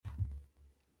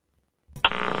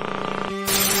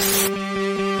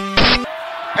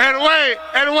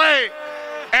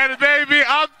And baby,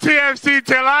 I'm TFC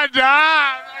till I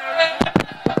die.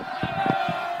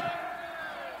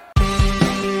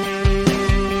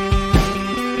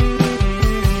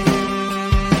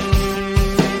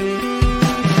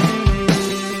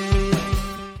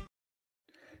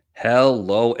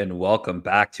 Hello and welcome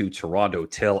back to Toronto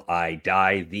Till I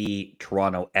Die, the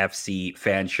Toronto FC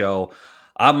fan show.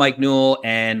 I'm Mike Newell,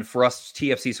 and for us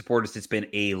TFC supporters, it's been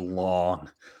a long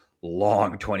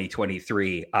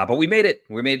 2023, but we made it.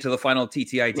 We made it to the final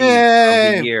TTID of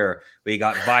the year. We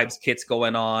got vibes kits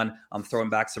going on. I'm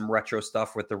throwing back some retro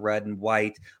stuff with the red and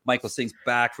white. Michael Sing's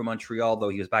back from Montreal, though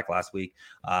he was back last week.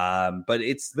 But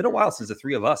it's been a while since the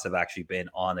three of us have actually been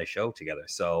on a show together.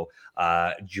 So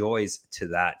joys to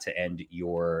that to end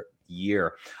your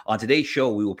year. On today's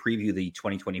show, we will preview the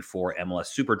 2024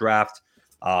 MLS SuperDraft.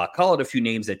 Call out a few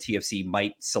names that TFC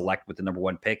might select with the number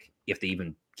one pick, if they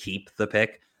even keep the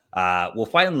pick. We'll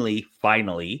finally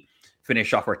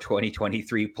finish off our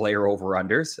 2023 player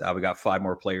over-unders. We got 5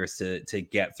 more players to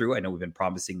get through. I know we've been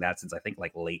promising that since I think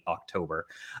like late October.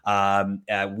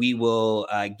 We will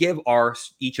give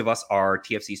each of us our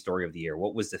TFC story of the year.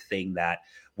 What was the thing that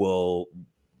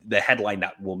the headline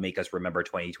that will make us remember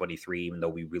 2023, even though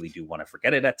we really do want to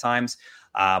forget it at times.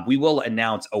 We will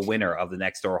announce a winner of the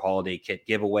Next Door Holiday Kit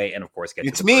giveaway, and of course, get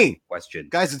to the first question.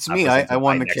 Guys, it's me. I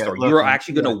won the kit. You're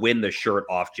actually going to win the shirt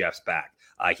off Jeff's back.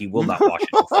 He will not wash it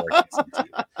before it gets into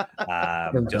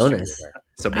you. Bonus.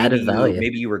 So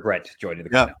maybe you regret joining the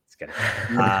group.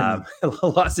 No,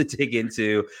 lots to dig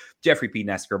into. Jeffrey P.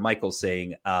 Nesker, Michael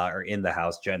Singh are in the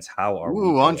house. Gents, how are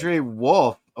we? Andre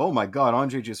Wolf. Oh my God,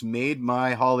 Andre just made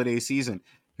my holiday season.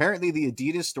 Apparently, the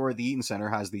Adidas store at the Eaton Center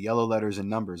has the yellow letters and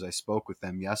numbers. I spoke with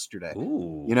them yesterday.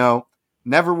 Ooh. You know,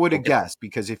 never would have guessed,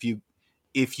 because if you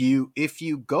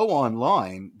go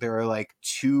online, there are like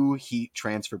 2 heat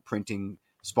transfer printing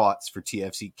spots for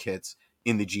TFC kits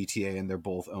in the GTA, and they're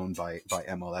both owned by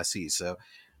MLS. So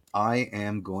I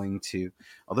am going to,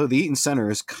 although the Eaton Center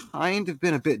has kind of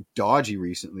been a bit dodgy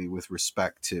recently with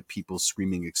respect to people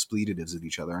screaming expletives at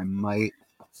each other, I might.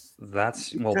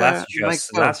 That's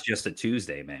just a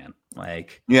Tuesday, man.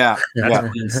 Like, that's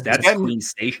Queen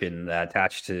Station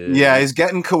attached to. Yeah, is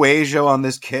getting Coaggio on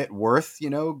this kit worth,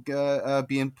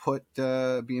 being put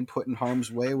in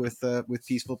harm's way with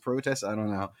peaceful protests? I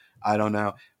don't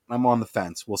know. I'm on the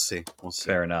fence. We'll see.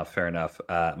 Fair enough.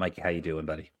 Mikey, how you doing,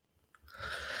 buddy?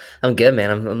 I'm good, man.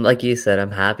 I'm like you said,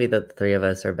 I'm happy that the 3 of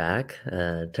us are back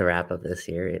to wrap up this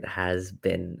year. It has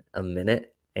been a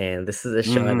minute, and this is a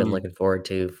show I've been looking forward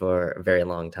to for a very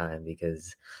long time,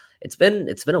 because it's been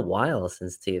a while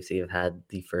since TFC have had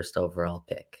the first overall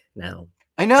pick. Now,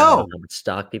 I know how much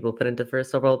stock people put into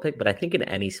first overall pick, but I think in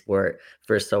any sport,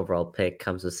 first overall pick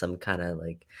comes with some kind of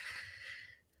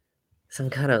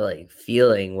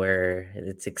feeling where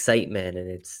it's excitement, and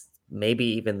it's maybe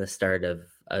even the start of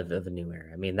a new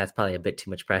era. I mean, that's probably a bit too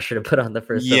much pressure to put on the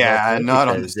first. Yeah, not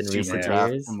on this in recent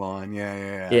years. Come on,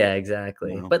 yeah. Yeah,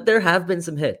 exactly. No. But there have been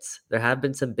some hits. There have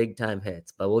been some big time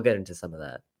hits, but we'll get into some of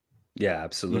that. Yeah,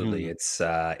 absolutely. It's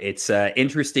an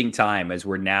interesting time as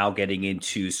we're now getting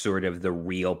into sort of the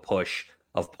real push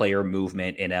of player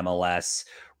movement in MLS.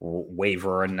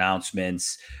 Waiver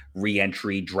announcements,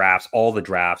 re-entry drafts, all the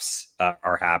drafts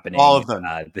are happening. All of them.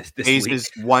 This week.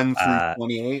 1 through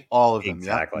 28, all of them.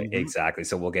 Exactly.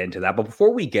 So we'll get into that. But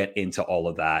before we get into all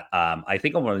of that, I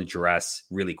think I want to address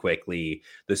really quickly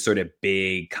the sort of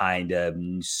big kind of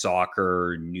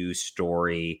soccer news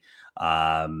story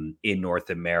in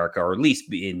North America, or at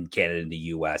least in Canada and the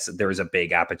US. There is a big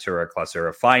Apertura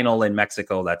Clausura final in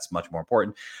Mexico. That's much more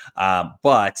important.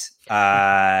 But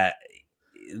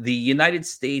the United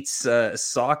States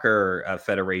Soccer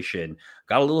Federation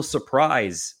got a little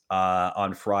surprise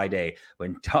on Friday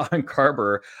when Don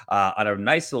Carver, on a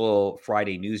nice little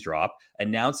Friday news drop,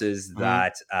 announces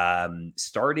that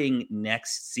starting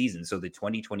next season, so the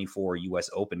 2024 U.S.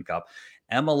 Open Cup,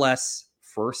 MLS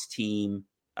first team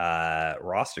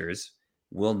rosters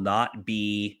will not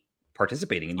be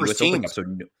participating in U.S. Open Cup.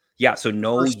 So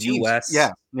no U.S.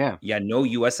 No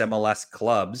U.S. MLS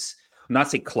clubs. Not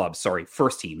say clubs, sorry,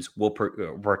 first teams will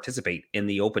participate in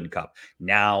the Open Cup.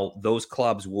 Now, those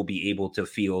clubs will be able to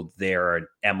field their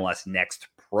MLS Next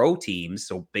Pro teams.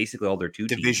 So basically all their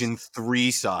Division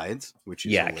 3 sides, which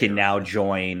is can now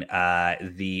join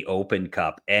the Open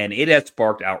Cup. And it has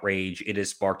sparked outrage. It has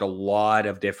sparked a lot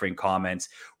of different comments.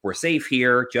 We're safe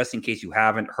here. Just in case you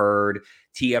haven't heard,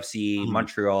 TFC,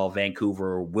 Montreal,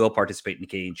 Vancouver will participate in the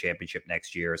Canadian Championship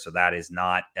next year. So that is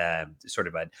not sort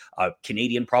of a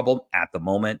Canadian problem at the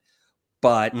moment.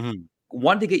 But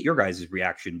wanted to get your guys'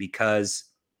 reaction, because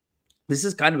this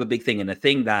is kind of a big thing, and a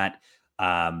thing that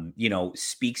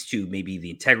speaks to maybe the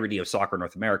integrity of soccer in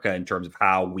North America in terms of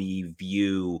how we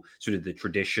view sort of the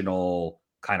traditional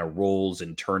kind of roles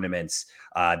and tournaments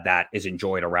that is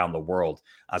enjoyed around the world.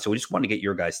 So we just want to get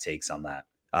your guys' takes on that.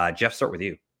 Jeff, start with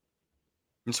you.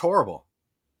 It's horrible.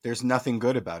 There's nothing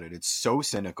good about it. It's so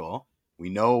cynical. We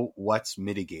know what's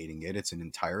mitigating it. It's an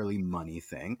entirely money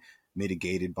thing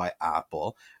mitigated by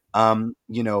Apple. There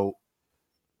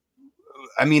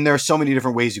are so many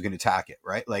different ways you can attack it,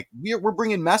 right? Like we're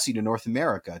bringing Messi to North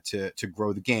America to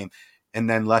grow the game. And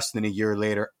then less than a year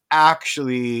later,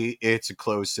 actually, it's a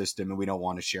closed system and we don't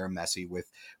want to share Messi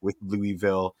with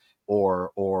Louisville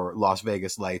or Las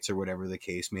Vegas Lights or whatever the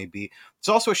case may be. It's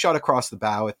also a shot across the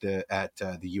bow at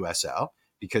the USL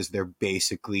because they're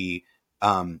basically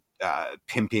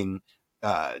pimping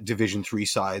Division III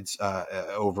sides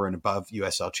over and above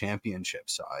USL Championship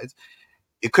sides.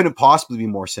 It couldn't possibly be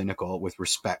more cynical with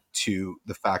respect to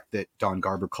the fact that Don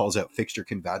Garber calls out fixture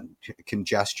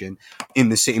congestion in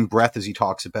the same breath as he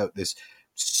talks about this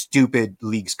stupid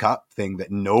Leagues Cup thing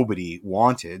that nobody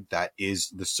wanted. That is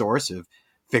the source of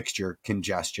fixture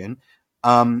congestion.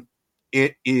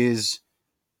 It is,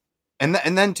 and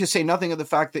then to say nothing of the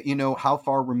fact that, how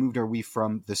far removed are we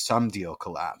from the Sum deal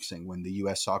collapsing when the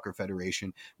U.S. Soccer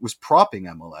Federation was propping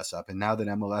MLS up. And now that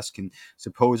MLS can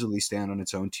supposedly stand on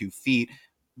its own 2 feet,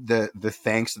 the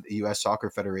thanks that the U.S. Soccer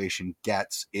Federation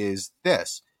gets is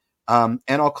this. And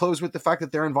I'll close with the fact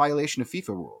that they're in violation of FIFA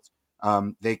rules.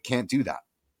 They can't do that.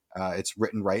 It's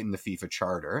written right in the FIFA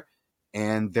charter.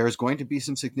 And there's going to be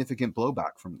some significant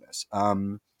blowback from this.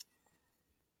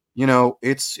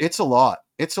 It's a lot.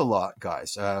 It's a lot,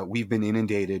 guys. We've been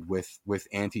inundated with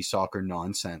anti-soccer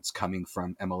nonsense coming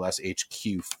from MLS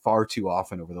HQ far too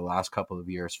often over the last couple of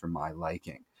years for my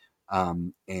liking.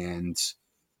 And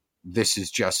this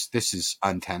is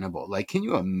untenable. Like, can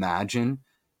you imagine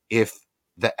if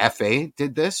the FA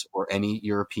did this or any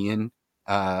European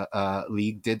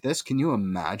league did this? Can you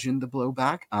imagine the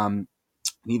blowback?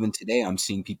 Even today, I'm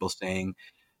seeing people saying,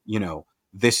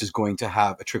 this is going to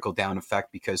have a trickle-down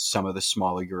effect because some of the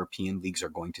smaller European leagues are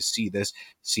going to see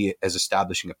it as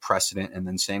establishing a precedent, and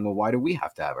then saying, well, why do we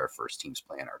have to have our first teams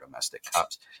play in our domestic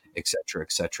cups, et cetera,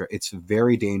 et cetera. It's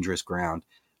very dangerous ground.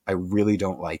 I really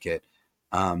don't like it.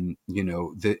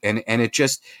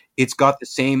 It's got the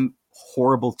same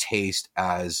horrible taste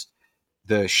as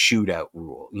the shootout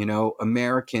rule.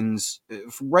 Americans,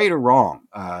 right or wrong,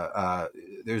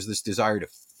 there's this desire to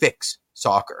fix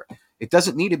soccer. It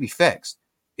doesn't need to be fixed.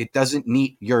 It doesn't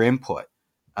need your input.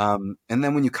 And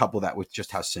then when you couple that with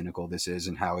just how cynical this is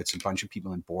and how it's a bunch of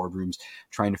people in boardrooms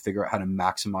trying to figure out how to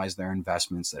maximize their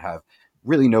investments that have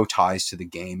really no ties to the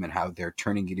game and how they're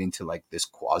turning it into like this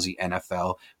quasi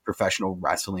NFL professional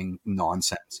wrestling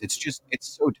nonsense. It's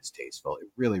so distasteful. It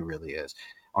really, really is.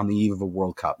 On the eve of a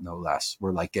World Cup, no less.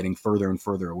 We're like getting further and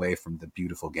further away from the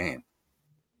beautiful game.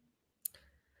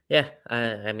 Yeah, I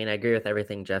agree with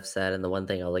everything Jeff said. And the one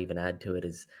thing I'll even add to it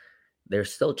is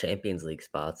there's still Champions League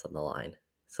spots on the line.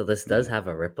 So this does have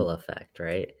a ripple effect,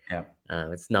 right? Yeah.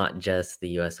 It's not just the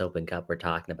US Open Cup we're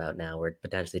talking about now. We're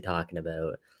potentially talking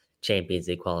about Champions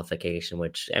League qualification,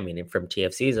 which, from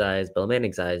TFC's eyes, Bill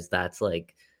Manning's eyes, that's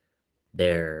like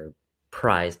their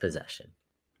prized possession,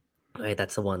 right?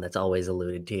 That's the one that's always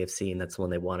eluded TFC, and that's the one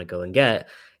they want to go and get.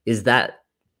 Is that,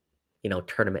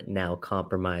 tournament now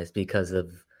compromised because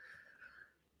of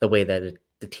the way that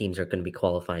the teams are going to be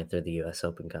qualifying through the US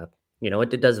Open Cup?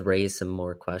 It does raise some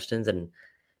more questions, and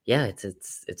yeah,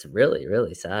 it's really,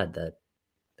 really sad that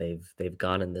they've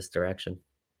gone in this direction.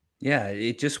 Yeah,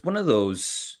 it's just one of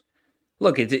those.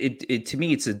 Look, it to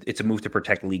me, it's a move to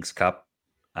protect Leagues Cup.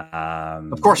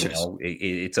 Of course,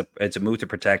 it's a move to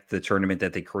protect the tournament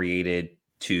that they created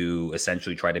to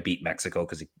essentially try to beat Mexico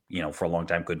because for a long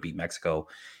time couldn't beat Mexico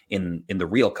in the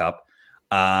real Cup.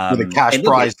 With a cash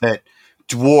prize that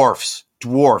dwarfs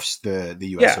the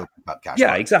U.S. Open Cup cash. Yeah,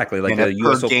 prize. exactly. Like the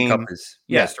U.S. Open Cup is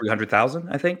it's 300,000.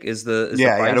 I think is the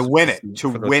prize to win it to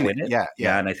win it.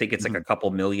 Yeah, and I think it's like a couple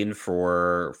million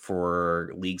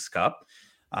for Leagues Cup.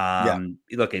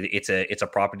 Look, it's a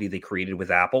property they created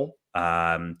with Apple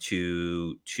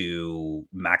to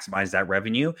maximize that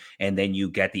revenue, and then you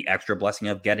get the extra blessing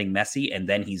of getting Messi, and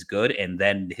then he's good, and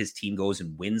then his team goes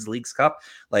and wins Leagues Cup.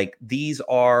 Like these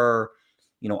are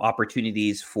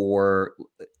opportunities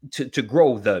to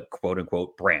grow the quote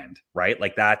unquote brand, right?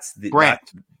 Like that's the brand.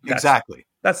 Exactly.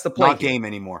 That's the play. Not game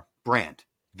anymore. Brand.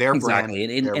 Their exactly.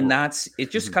 brand. And that's,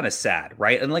 it's just kind of sad,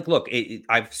 right? And like, look,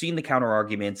 I've seen the counter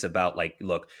arguments about like,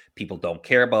 look, people don't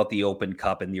care about the Open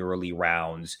Cup in the early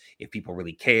rounds. If people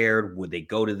really cared, would they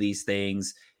go to these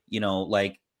things?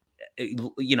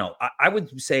 I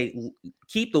would say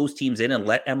keep those teams in and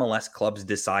let MLS clubs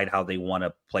decide how they want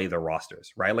to play their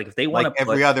rosters, right? Like if they want to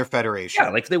every other federation.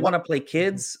 Yeah, like if they want to play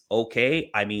kids,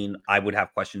 okay. I mean, I would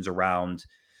have questions around,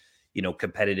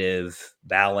 competitive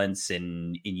balance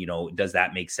and does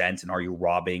that make sense? And are you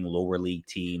robbing lower league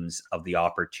teams of the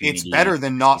opportunity? It's better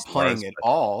than not playing at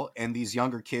all. And these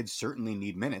younger kids certainly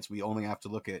need minutes. We only have to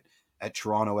look at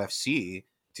Toronto FC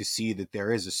to see that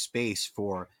there is a space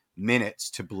for minutes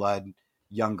to blood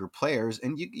younger players.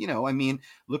 And I mean,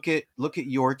 look at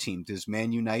your team. Does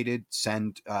Man United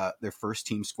send their first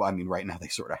team squad? I mean, right now they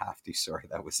sort of have to. Sorry,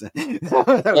 that was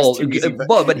too easy,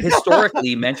 but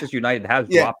historically, Manchester United has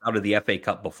dropped out of the FA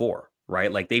Cup before,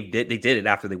 right? Like they did it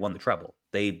after they won the treble.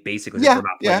 They basically were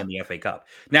not playing in the FA Cup.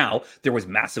 Now there was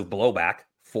massive blowback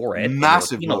for it,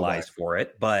 massive penalized for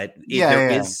it, but there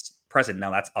is present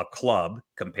now. That's a club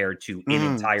compared to an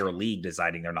entire league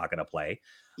deciding they're not going to play.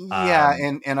 Yeah,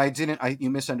 and you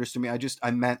misunderstood me.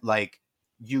 I meant like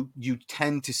you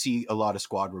tend to see a lot of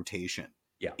squad rotation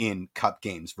in cup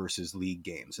games versus league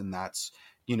games, and that's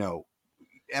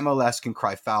MLS can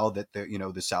cry foul that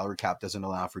the salary cap doesn't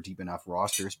allow for deep enough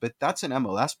rosters, but that's an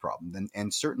MLS problem.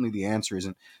 And certainly the answer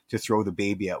isn't to throw the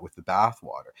baby out with the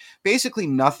bathwater. Basically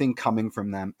nothing coming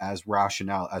from them as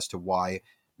rationale as to why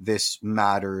this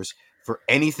matters for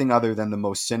anything other than the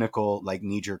most cynical, like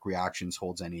knee-jerk reactions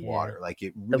holds any water. Like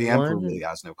the emperor really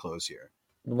has no clothes here.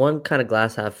 One kind of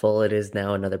glass half full, it is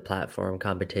now another platform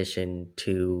competition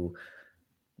to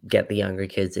get the younger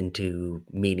kids into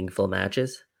meaningful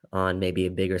matches on maybe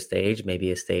a bigger stage,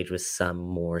 maybe a stage with some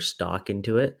more stock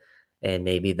into it. And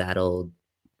maybe that'll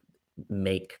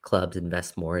make clubs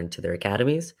invest more into their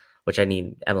academies, which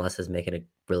MLS is making a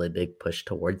really big push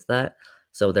towards that.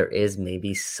 So there is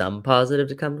maybe some positive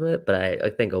to come to it, but I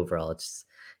think overall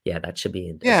that should be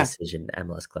a decision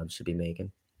MLS clubs should be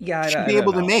making. Yeah, should be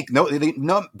able to make.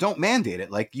 No, don't mandate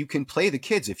it. Like you can play the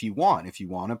kids if you want. If you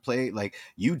want to play, like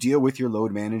you deal with your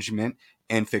load management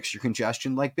and fixture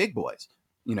congestion like big boys.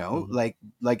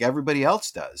 Like everybody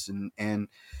else does. And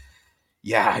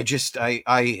yeah,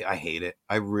 I hate it.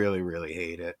 I really, really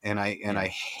hate it. And I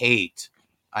hate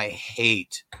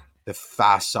the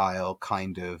facile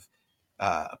kind of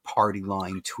party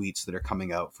line tweets that are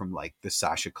coming out from like the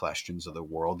Sasha Kleshins of the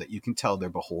world that you can tell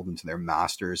they're beholden to their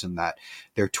masters and that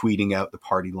they're tweeting out the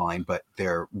party line, but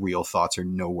their real thoughts are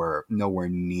nowhere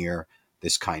near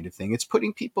this kind of thing. It's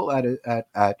putting people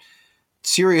at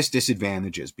serious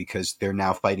disadvantages because they're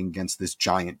now fighting against this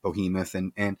giant behemoth.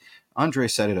 And Andre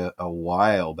said it a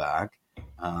while back.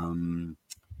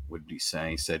 What did he say?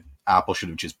 He said Apple should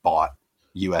have just bought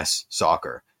US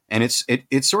soccer. And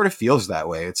it sort of feels that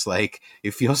way. It's like,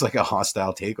 it feels like a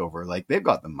hostile takeover. Like they've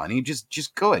got the money,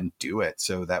 just go ahead and do it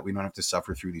so that we don't have to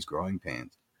suffer through these growing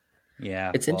pains.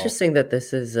 Yeah. It's interesting that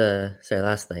this is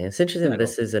last thing. It's interesting that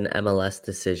this is an MLS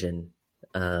decision.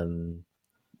 And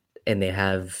they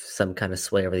have some kind of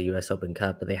sway over the US Open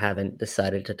Cup, but they haven't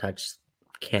decided to touch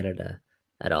Canada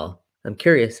at all. I'm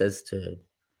curious as to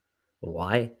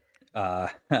why.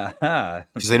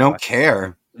 Because they don't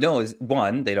care. No,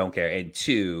 one, they don't care. And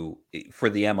two, for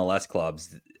the MLS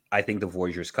clubs, I think the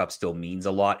Voyageurs Cup still means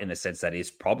a lot in a sense that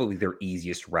it's probably their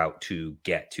easiest route to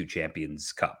get to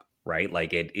Champions Cup, right?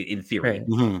 Like it in theory. Right.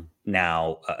 Mm-hmm.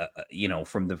 Now,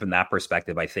 from that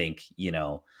perspective, I think,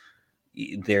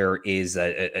 there is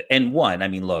and one, I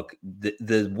mean, look,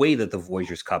 the way that the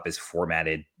Voyageurs Cup is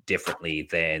formatted differently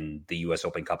than the US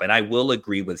Open Cup. And I will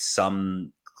agree with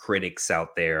some critics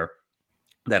out there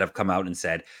that have come out and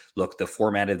said, look, the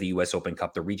format of the US Open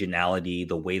Cup, the regionality,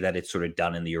 the way that it's sort of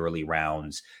done in the early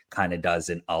rounds kind of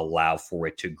doesn't allow for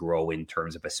it to grow in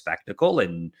terms of a spectacle.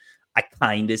 And I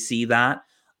kind of see that.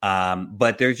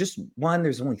 But there's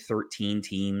only 13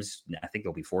 teams. I think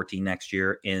there'll be 14 next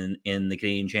year in the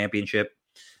Canadian Championship.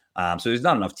 So there's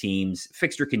not enough teams.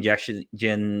 Fixture congestion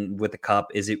with the cup,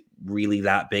 is it really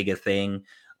that big a thing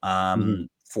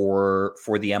for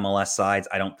the MLS sides?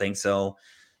 I don't think so.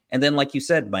 And then, like you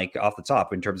said, Mike, off the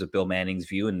top, in terms of Bill Manning's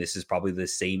view, and this is probably the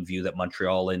same view that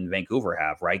Montreal and Vancouver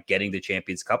have, right? Getting the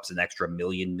Champions Cup's an extra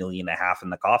 $1.5 million in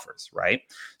the coffers, right?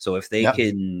 So if they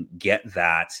can get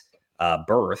that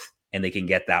berth and they can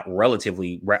get that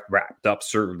relatively wrapped up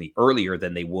certainly earlier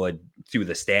than they would through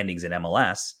the standings in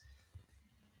MLS,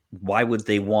 why would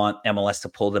they want MLS to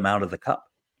pull them out of the cup,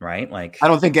 right? Like, I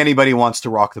don't think anybody wants to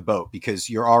rock the boat because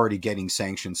you're already getting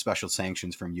special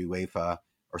sanctions from UEFA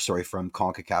from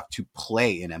CONCACAF to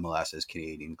play in MLS as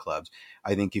Canadian clubs.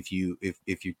 I think if you're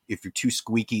too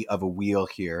squeaky of a wheel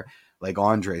here, like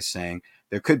Andre's saying,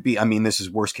 there could be, I mean, this is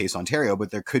worst case Ontario,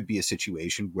 but there could be a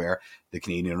situation where the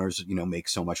Canadian owners, make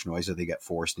so much noise that they get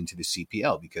forced into the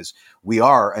CPL, because we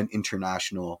are an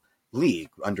international league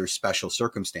under special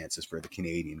circumstances for the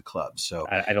Canadian clubs. So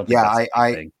I don't think that's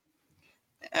a thing.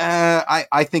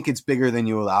 I think it's bigger than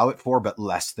you allow it for, but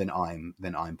less than I'm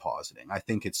positing. I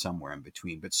think it's somewhere in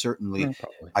between, but certainly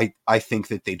I think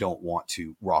that they don't want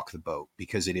to rock the boat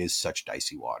because it is such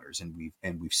dicey waters, and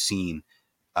we've seen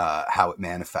how it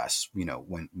manifests,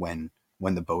 when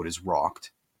the boat is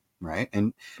rocked, right?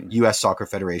 And U.S. Soccer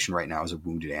Federation right now is a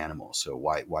wounded animal. So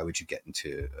why would you get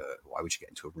into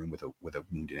a room with a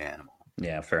wounded animal?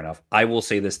 Yeah, fair enough. I will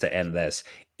say this to end this: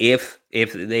 if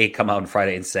they come out on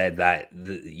Friday and said that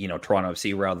Toronto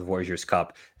FC were out of the Voyageurs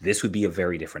Cup, this would be a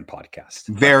very different podcast.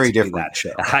 Very different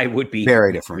show. I would be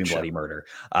very different show. Bloody murder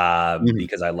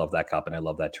because I love that cup and I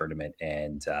love that tournament,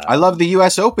 and I love the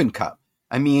U.S. Open Cup.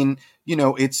 I mean,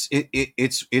 it's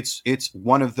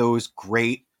one of those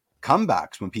great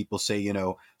comebacks when people say,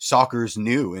 soccer's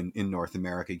new in North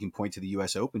America. You can point to the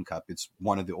US Open Cup. It's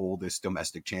one of the oldest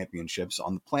domestic championships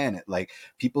on the planet. Like,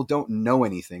 people don't know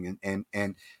anything,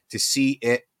 and to see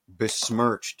it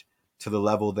besmirched to the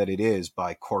level that it is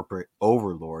by corporate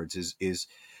overlords is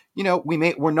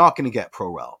we're not going to get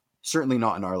pro-rel. Certainly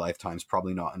not in our lifetimes,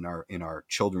 probably not in our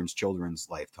children's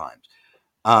lifetimes.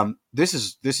 This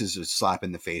is a slap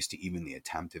in the face to even the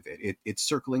attempt of it. It's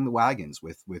circling the wagons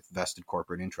with vested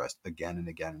corporate interest again and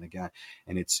again and again.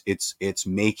 And it's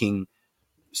making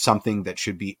something that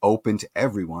should be open to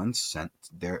everyone sent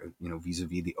there,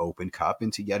 vis-a-vis the Open Cup,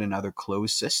 into yet another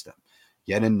closed system,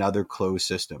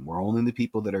 where only the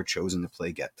people that are chosen to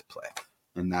play get to play.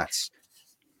 And that's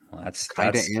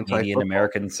Canadian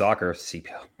American soccer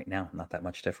CPL right now. Not that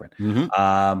much different.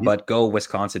 Mm-hmm. But go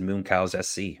Wisconsin Mooncows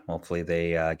SC. Hopefully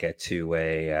they get to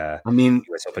a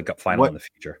US Open Cup final in the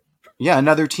future. Yeah,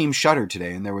 another team shuttered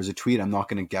today, and there was a tweet. I'm not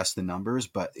going to guess the numbers,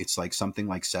 but it's like something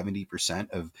like 70%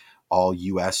 of all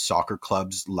U.S. soccer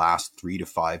clubs last 3 to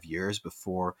 5 years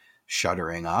before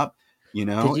shuttering up. Did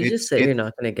you just say you're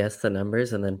not going to guess the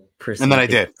numbers and then proceed? And then I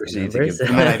did.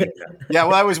 Yeah,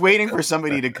 well, I was waiting for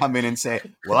somebody to come in and say,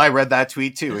 "Well, I read that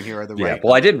tweet too, and here are the right."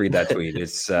 Well, I did read that tweet.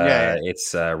 It's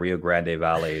it's Rio Grande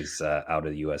Valley's out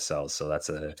of the USL, so that's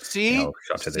a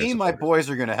my boys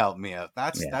are going to help me out.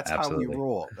 That's how we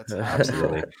roll. That's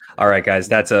absolutely. All right, guys,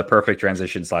 that's a perfect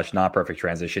transition / not perfect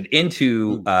transition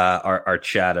into our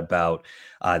chat about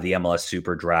the MLS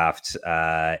SuperDraft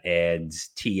and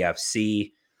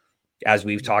TFC. As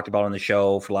we've talked about on the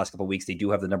show for the last couple of weeks, they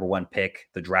do have the number 1 pick.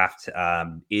 The draft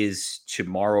is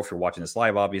tomorrow. If you're watching this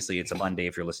live, obviously it's a Monday.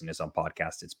 If you're listening to this on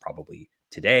podcast, it's probably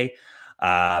today.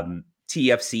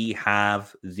 TFC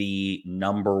have the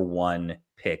number 1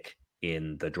 pick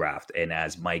in the draft. And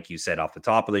as Mike, you said off the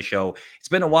top of the show, it's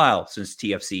been a while since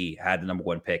TFC had the number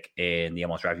 1 pick in the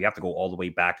MLS draft. You have to go all the way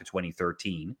back to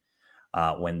 2013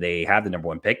 when they had the number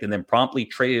 1 pick, and then promptly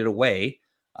traded away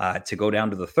to go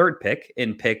down to the 3rd pick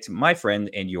and picked my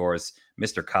friend and yours,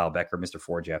 Mr. Kyle Becker, Mr.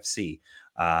 Forge FC,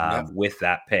 with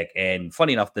that pick. And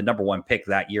funny enough, the number 1 pick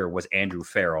that year was Andrew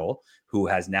Farrell, who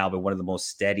has now been one of the most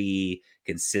steady,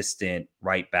 consistent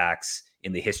right backs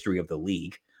in the history of the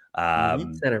league.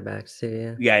 Center backs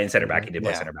too, yeah. And center back. He did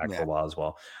play center back for a while as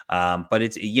well. But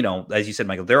it's, as you said,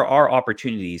 Michael, there are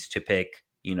opportunities to pick,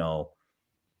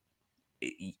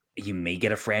 you may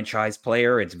get a franchise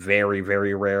player. It's very,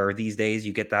 very rare these days.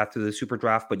 You get that through the super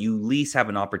draft, but you at least have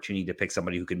an opportunity to pick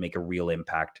somebody who can make a real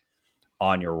impact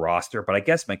on your roster. But I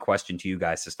guess my question to you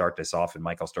guys to start this off, and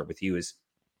Mike, I'll start with you, is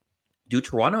do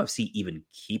Toronto FC even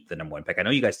keep the number 1 pick? I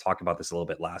know you guys talked about this a little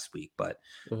bit last week, but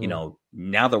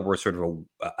now that we're sort of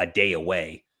a day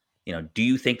away, do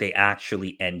you think they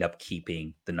actually end up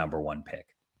keeping the number 1 pick?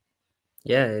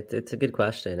 Yeah, it's a good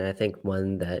question. I think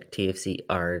one that TFC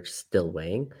are still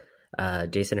weighing.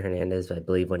 Jason Hernandez, I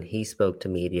believe, when he spoke to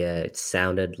media, it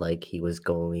sounded like he was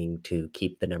going to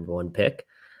keep the number 1 pick.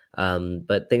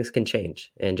 But things can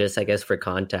change. And just, I guess, for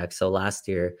context, so last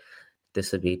year,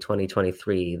 this would be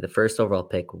 2023, the first overall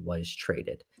pick was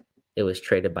traded. It was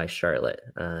traded by Charlotte.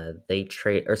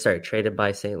 Traded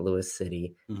by St. Louis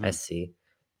City SC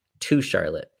to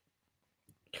Charlotte.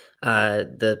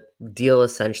 The deal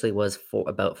essentially was for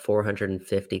about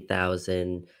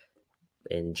 $450,000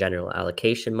 in general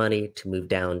allocation money to move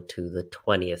down to the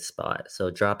 20th spot. So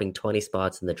dropping 20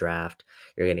 spots in the draft,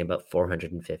 you're getting about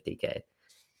 $450K.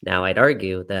 Now, I'd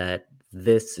argue that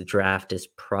this draft is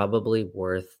probably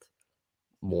worth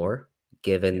more,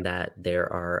 given that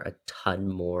there are a ton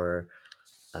more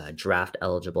draft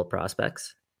eligible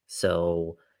prospects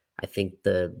So I think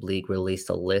the league released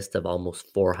a list of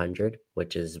almost 400,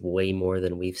 which is way more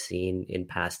than we've seen in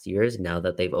past years. Now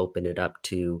that they've opened it up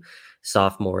to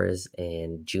sophomores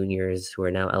and juniors who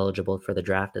are now eligible for the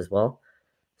draft as well.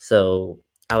 So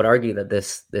I would argue that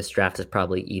this draft is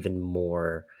probably even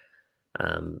more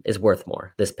is worth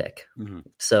more, this pick.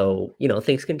 So,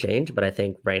 things can change, but I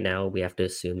think right now we have to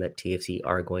assume that TFC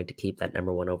are going to keep that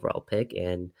number 1 overall pick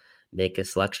and make a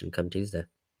selection come Tuesday.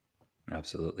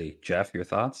 Absolutely. Jeff, your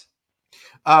thoughts?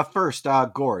 First,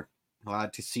 Gord,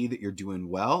 glad to see that you're doing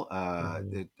well.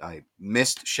 I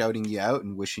missed shouting you out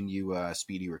and wishing you a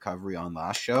speedy recovery on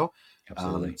last show.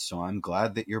 Absolutely. So I'm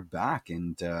glad that you're back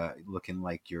and looking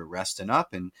like you're resting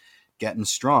up and getting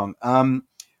strong.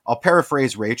 I'll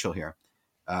paraphrase Rachel here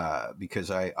because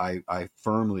I'm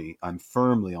firmly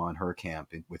on her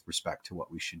camp with respect to what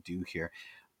we should do here.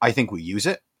 I think we use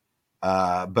it.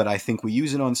 But I think we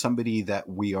use it on somebody that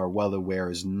we are well aware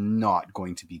is not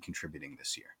going to be contributing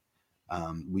this year.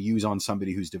 We use on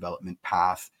somebody whose development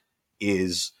path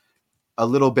is a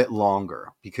little bit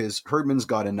longer because Herdman's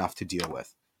got enough to deal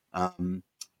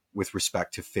with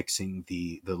respect to fixing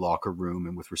the locker room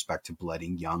and with respect to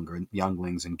blooding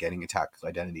younglings and getting a tactical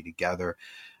identity together.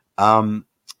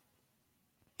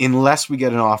 Unless we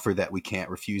get an offer that we can't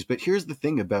refuse. But here's the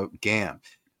thing about GAM.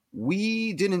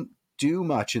 We didn't do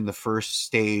much in the first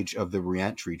stage of the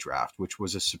reentry draft, which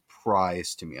was a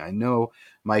surprise to me. I know,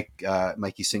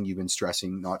 Mikey Singh, you've been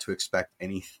stressing not to expect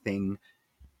anything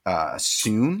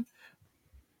soon,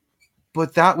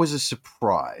 but that was a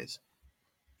surprise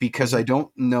because I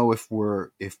don't know if we're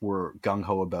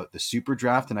gung-ho about the super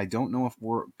draft, and I don't know if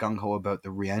we're gung-ho about the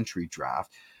reentry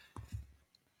draft.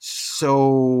 So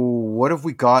what have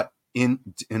we got in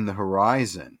the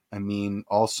horizon? I mean,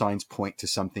 all signs point to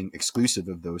something exclusive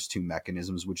of those two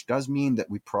mechanisms, which does mean that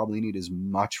we probably need as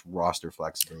much roster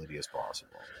flexibility as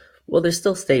possible. Well, there's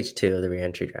still stage 2 of the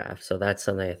reentry draft, so that's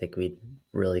something I think we'd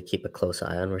really keep a close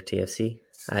eye on with TFC.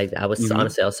 I was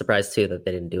honestly, I was surprised too that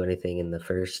they didn't do anything in the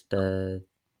first round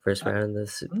of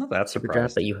the I'm not that super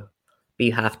surprised. draft, but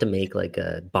you have to make like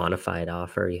a bona fide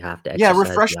offer. You have to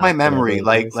refresh my memory.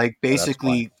 Like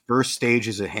basically, that's first stage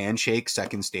is a handshake.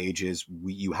 Second stage is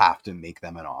you have to make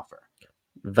them an offer.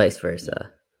 Vice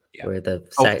versa. Yeah. Where the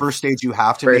first stage you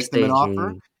have to make them an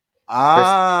offer.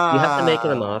 You have to make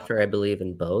them an offer, I believe,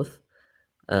 in both.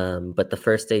 But the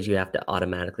first stage you have to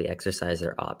automatically exercise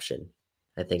their option.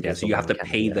 I think. Yeah, so you have to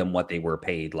pay them what they were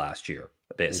paid last year,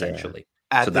 essentially.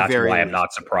 So that's why I'm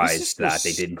not surprised that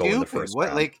they didn't go in the first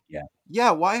round.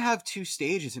 Why have two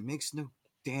stages? It makes no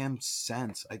damn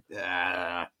sense.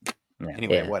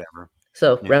 Anyway, whatever.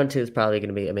 So round 2 is probably going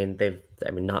to be. I mean,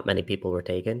 not many people were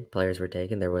taken. Players were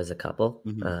taken. There was a couple,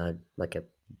 you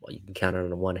can count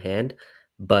on one hand.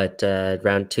 But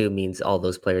round 2 means all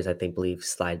those players, I believe,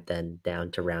 slide then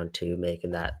down to round 2,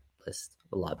 making that list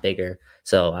a lot bigger.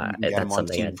 So that's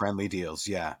something team-friendly deals.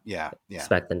 Yeah.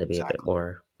 Expect them to be a bit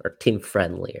more or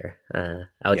team-friendlier.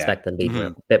 I would expect them to be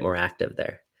a bit more active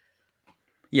there.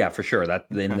 Yeah, for sure. That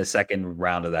in the second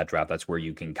round of that draft, that's where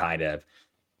you can kind of,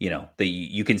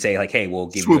 you can say like, hey, we'll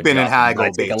give swoop you in and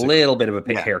haggle, take a little bit of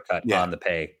a haircut on the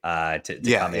pay to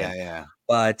come in. Yeah.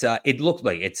 But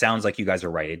it sounds like you guys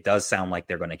are right. It does sound like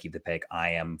they're going to keep the pick. I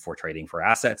am for trading for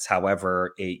assets.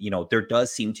 However, there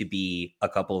does seem to be a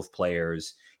couple of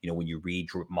players, when you read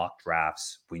mock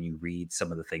drafts, when you read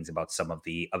some of the things about some of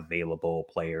the available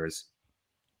players,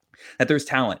 that there's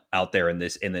talent out there in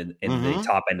the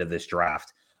top end of this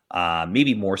draft.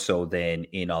 Maybe more so than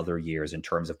in other years in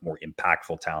terms of more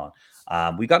impactful talent.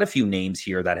 We got a few names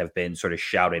here that have been sort of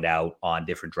shouted out on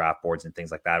different draft boards and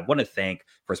things like that. I want to thank,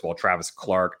 first of all, Travis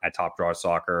Clark at Top Draw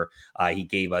Soccer. He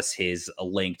gave us a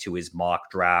link to his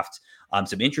mock draft.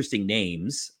 Some interesting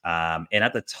names. And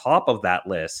at the top of that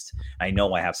list, I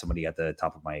know I have somebody at the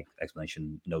top of my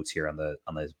explanation notes here on the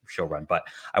show run, but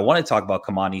I want to talk about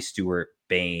Kamani Stewart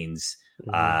Baines,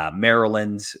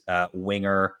 Maryland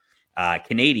winger.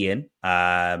 Canadian.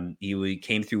 He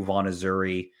came through Vaughan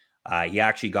Azzurri. He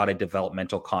actually got a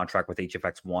developmental contract with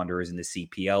HFX Wanderers in the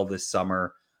CPL this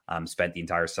summer. Spent the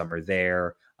entire summer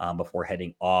there before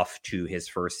heading off to his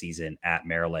first season at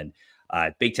Maryland.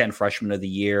 Big Ten Freshman of the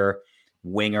Year,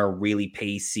 winger, really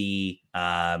pacey,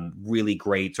 really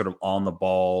great sort of on the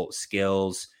ball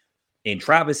skills. In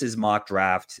Travis's mock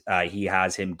draft, he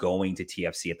has him going to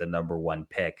TFC at the number 1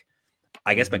 pick.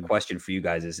 I guess my question for you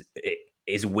guys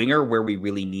is winger where we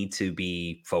really need to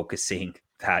be focusing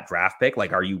that draft pick?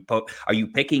 Like, are you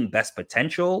picking best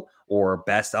potential or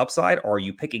best upside, or are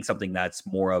you picking something that's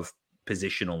more of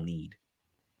positional need?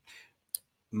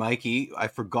 Mikey, I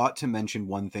forgot to mention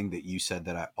one thing that you said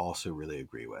that I also really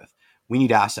agree with. We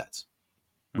need assets.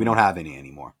 We don't have any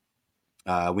anymore.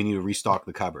 We need to restock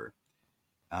the cupboard.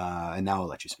 And now I'll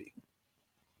let you speak.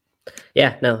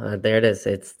 Yeah, no, there it is.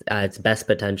 It's best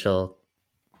potential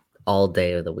all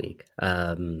day of the week.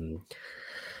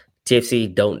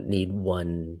 TFC don't need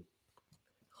one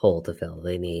hole to fill.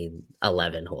 They need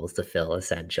 11 holes to fill,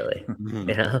 essentially.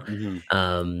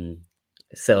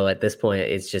 So at this point,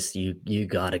 it's just you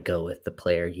got to go with the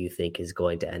player you think is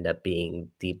going to end up being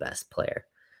the best player.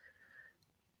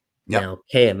 Yep. Now,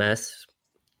 KMS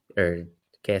or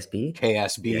KSB?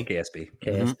 KSB. Yeah,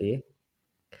 KSB.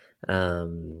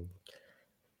 KSB.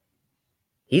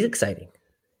 He's exciting.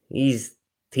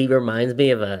 He reminds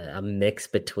me of a mix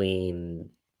between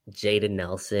Jaden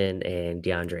Nelson and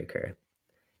DeAndre Kerr.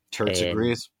 Turks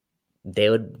agrees. They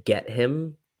would get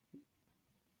him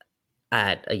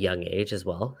at a young age as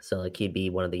well. So like he'd be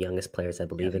one of the youngest players, I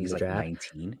believe, in the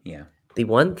draft. 19. Yeah. The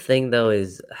one thing though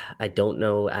is I don't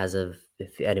know as of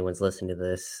if anyone's listening to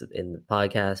this in the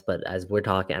podcast, but as we're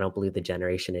talking, I don't believe the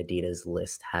Generation Adidas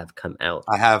list have come out.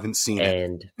 I haven't seen it.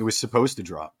 And it was supposed to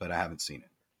drop, but I haven't seen it.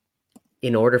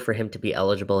 In order for him to be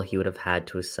eligible, he would have had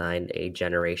to sign a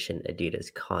Generation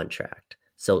Adidas contract.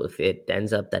 So if it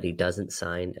ends up that he doesn't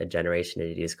sign a Generation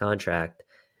Adidas contract,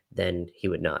 then he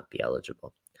would not be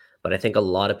eligible. But I think a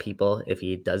lot of people, if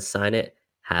he does sign it,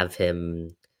 have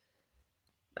him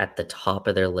at the top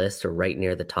of their list or right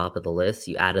near the top of the list.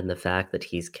 You add in the fact that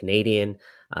he's Canadian.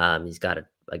 He's got,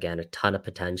 a ton of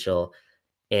potential,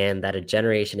 and that a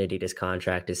Generation Adidas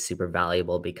contract is super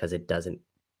valuable because it doesn't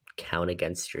count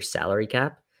against your salary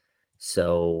cap.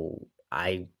 So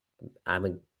I'd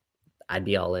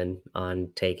be all in on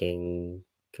taking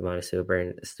Kamani Super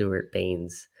and Stuart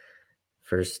Baines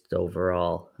first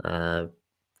overall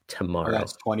tomorrow.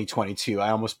 That's 2022. I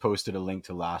almost posted a link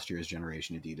to last year's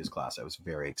Generation Adidas class. I was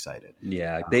very excited.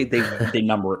 Yeah, they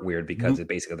number it weird because it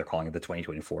basically they're calling it the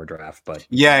 2024 draft. But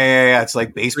yeah. It's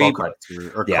like baseball cards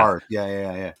or cards.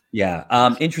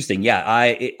 Yeah. Interesting. Yeah,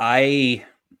 I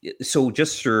so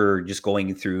just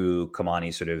going through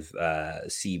Kamani's sort of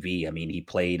CV. I mean, he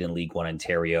played in League One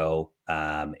Ontario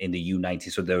in the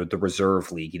U19, so the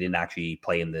reserve league. He didn't actually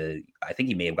play in the. I think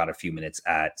he may have got a few minutes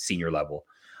at senior level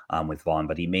with Vaughan,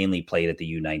 but he mainly played at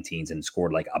the U19s and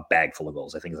scored like a bag full of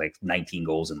goals. I think it's like 19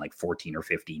 goals in like 14 or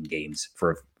 15 games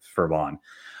for Vaughan.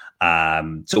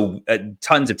 So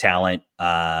tons of talent,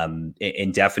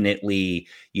 and definitely,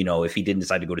 if he didn't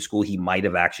decide to go to school, he might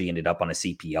have actually ended up on a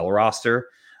CPL roster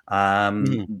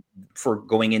for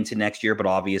going into next year. But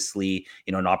obviously,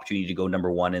 an opportunity to go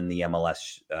number one in the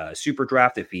MLS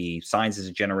SuperDraft if he signs as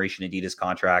a Generation Adidas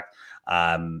contract.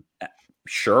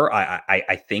 Sure,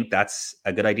 I think that's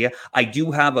a good idea. I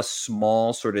do have a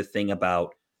small sort of thing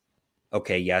about,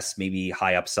 okay, yes, maybe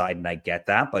high upside, and I get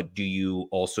that, but do you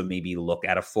also maybe look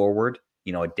at a forward,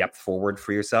 a depth forward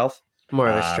for yourself? More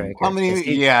of a striker. How many?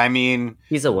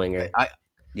 He's a winger.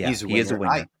 He is a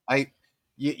winger.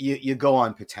 You go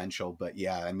on potential, but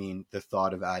the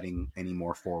thought of adding any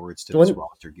more forwards to this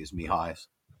roster gives me highs.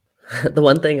 The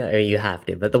one thing you have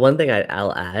to, but the one thing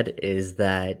I'll add is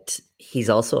that he's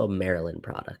also a Maryland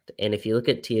product. And if you look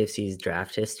at TFC's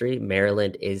draft history,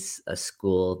 Maryland is a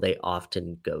school they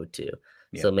often go to.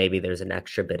 Yeah. So maybe there's an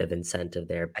extra bit of incentive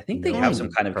there. I think they have some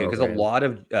kind of, because a lot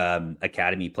of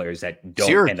academy players that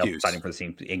don't end up signing for the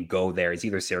same and go there is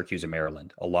either Syracuse or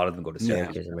Maryland. A lot of them go to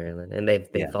Syracuse or Maryland. And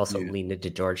they've also leaned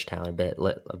into Georgetown a bit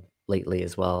lately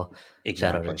as well.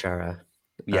 Exactly. Shout out to Chara.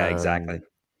 Yeah, exactly.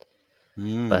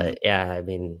 But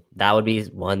that would be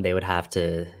one they would have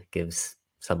to give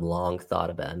some long thought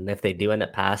about. And if they do end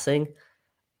up passing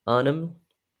on him,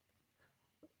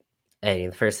 the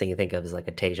first thing you think of is like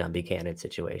a Tajon Buchanan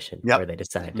situation where they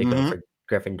decide to go for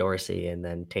Griffin Dorsey, and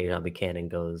then Tajon Buchanan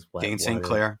goes Dane St.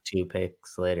 Clair 2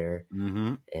 picks later,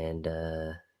 and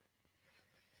that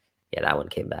one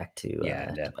came back to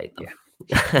bite them.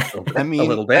 A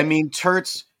little bit.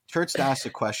 Turts asked a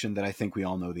question that I think we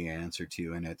all know the answer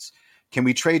to, and it's, can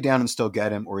we trade down and still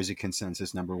get him, or is it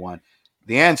consensus number one?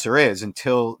 The answer is,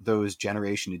 until those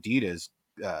Generation Adidas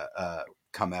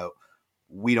come out,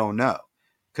 we don't know.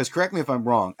 Because correct me if I'm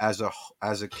wrong, as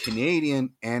a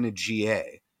Canadian and a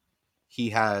GA,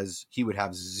 he would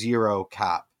have zero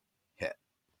cap hit.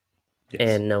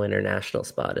 And no international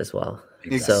spot as well.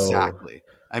 Exactly.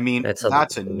 So,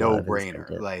 that's a no-brainer.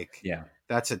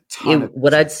 That's a ton of...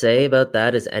 What I'd say about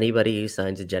that is anybody who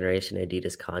signs a Generation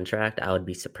Adidas contract, I would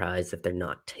be surprised if they're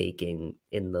not taking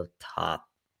in the top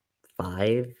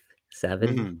 5,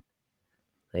 7.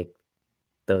 Like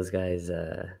those guys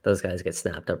get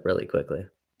snapped up really quickly.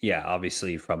 Yeah,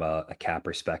 obviously from a cap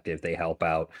perspective, they help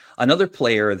out. Another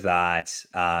player that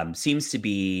seems to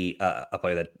be a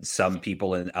player that some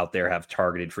people out there have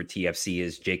targeted for TFC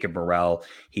is Jacob Morrell.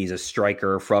 He's a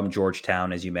striker from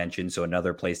Georgetown, as you mentioned, so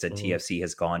another place that TFC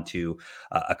has gone to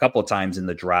a couple of times in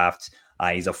the draft.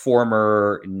 He's a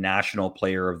former National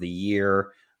Player of the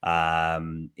Year.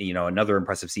 Another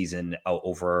impressive season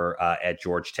over at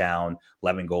Georgetown,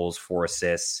 11 goals, 4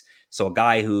 assists. So a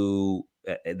guy who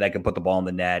that can put the ball in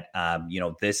the net.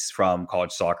 This from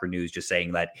College Soccer News just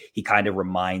saying that he kind of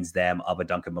reminds them of a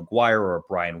Duncan McGuire or a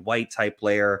Brian White type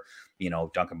player.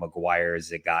 Duncan McGuire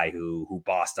is a guy who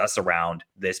bossed us around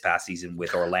this past season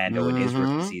with Orlando in his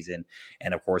rookie season.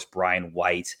 And of course, Brian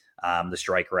White, the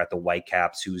striker at the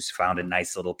Whitecaps, who's found a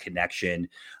nice little connection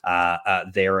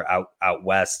there out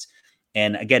west.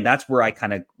 And again, that's where I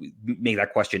kind of make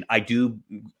that question. I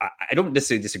don't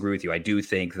necessarily disagree with you. I do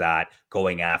think that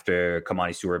going after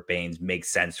Kamani Stewart-Baines makes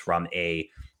sense from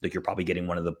like you're probably getting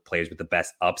one of the players with the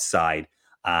best upside.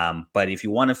 But if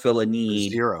you want to fill a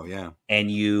need,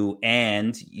 and you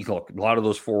look, a lot of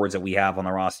those forwards that we have on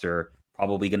the roster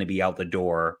probably going to be out the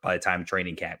door by the time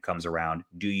training camp comes around.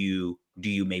 Do you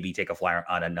maybe take a flyer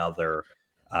on another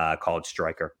college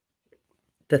striker?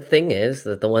 The thing is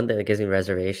that the one thing that gives me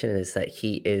reservation is that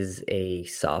he is a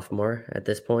sophomore at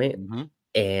this point,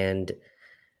 and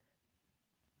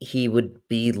he would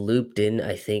be looped in,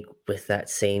 I think, with that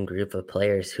same group of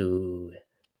players who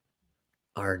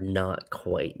are not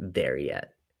quite there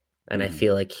yet. And I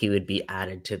feel like he would be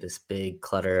added to this big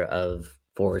clutter of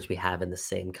forwards we have in the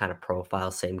same kind of profile,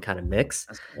 same kind of mix.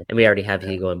 Cool. And we already have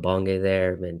Hugo and Bonge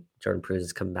there. I mean, Jordan Cruz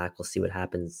is coming back. We'll see what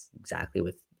happens exactly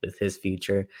with his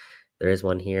future. There is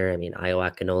one here. I mean, Iowa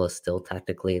Akinola is still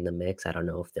technically in the mix. I don't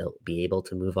know if they'll be able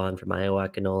to move on from Iowa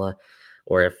Akinola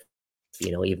or if,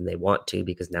 even they want to,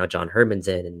 because now John Herman's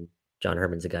in, and John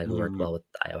Herman's a guy who worked well with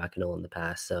Iowa Akinola in the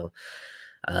past. So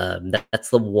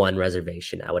that's the one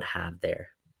reservation I would have there.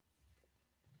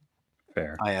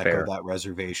 Fair. I echo that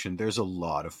reservation. There's a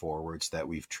lot of forwards that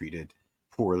we've treated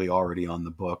poorly already on the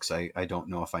books. I don't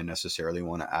know if I necessarily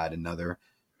want to add another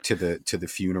to the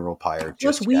funeral pyre.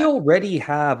 Plus, we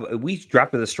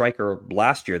drafted a striker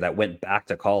last year that went back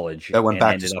to college. That went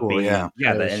back to school, that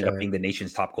ended up being the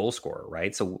nation's top goal scorer,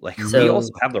 right? So, we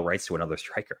also have the rights to another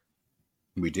striker.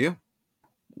 We do.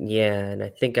 Yeah, and I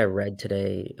think I read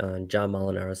today on John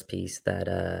Molinaro's piece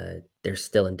that they're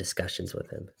still in discussions with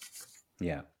him.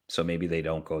 Yeah, so maybe they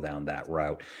don't go down that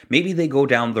route. Maybe they go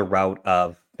down the route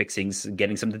of getting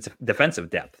some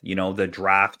defensive depth. The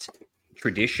draft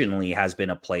traditionally has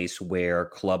been a place where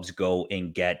clubs go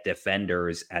and get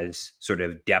defenders as sort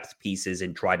of depth pieces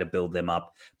and try to build them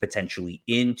up potentially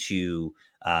into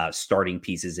starting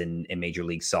pieces in Major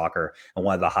League Soccer. And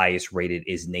one of the highest rated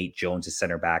is Nate Jones, a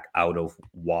center back out of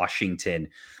Washington.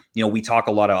 We talk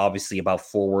a lot obviously about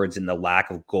forwards and the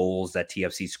lack of goals that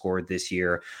TFC scored this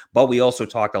year, but we also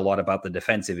talked a lot about the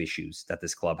defensive issues that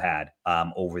this club had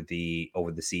over the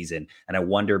season. And I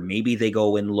wonder, maybe they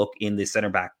go and look in the center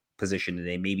back position and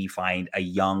they maybe find a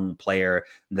young player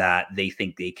that they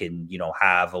think they can,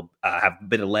 have a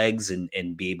bit of legs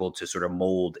and be able to sort of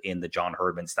mold in the John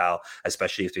Herdman style,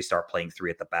 especially if they start playing 3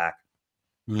 at the back.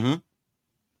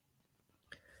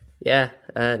 Yeah,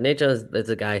 Nate Jones is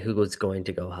a guy who was going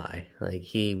to go high. Like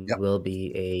he will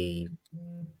be a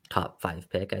top 5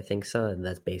 pick, I think so, and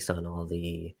that's based on all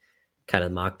the kind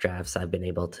of mock drafts I've been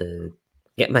able to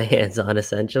get my hands on,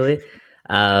 essentially.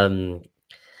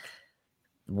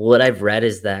 What I've read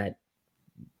is that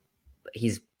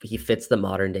he fits the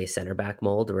modern day center back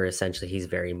mold, where essentially he's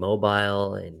very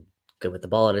mobile and good with the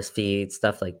ball at his feet,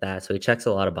 stuff like that. So he checks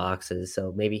a lot of boxes.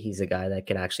 So maybe he's a guy that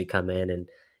could actually come in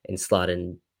and slot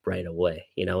in right away.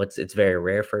 It's very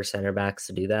rare for center backs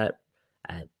to do that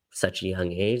at such a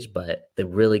young age, but the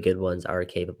really good ones are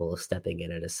capable of stepping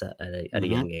in at a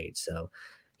young age. So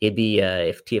he'd be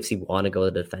if TFC want to go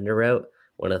the defender route.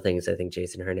 One of the things I think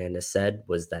Jason Hernandez said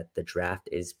was that the draft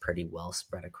is pretty well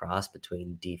spread across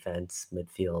between defense,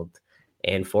 midfield,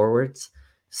 and forwards.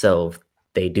 So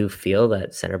they do feel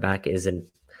that center back isn't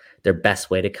their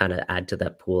best way to kind of add to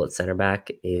that pool at center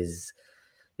back is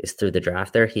through the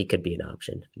draft there. He could be an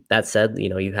option. That said,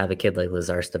 you have a kid like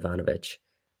Lazar Stevanovic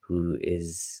who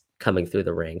is coming through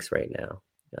the ranks right now.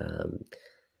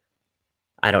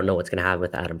 I don't know what's going to happen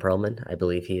with Adam Perlman. I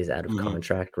believe he is out of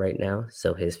contract right now,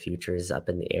 so his future is up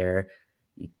in the air.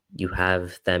 You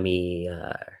have Theo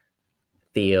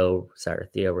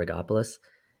Rigopoulos,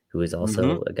 who is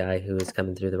also a guy who is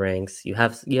coming through the ranks. You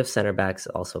have center backs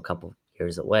also a couple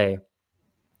years away.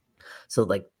 So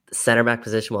like the center back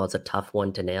position, while it's a tough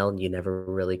one to nail, you never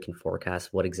really can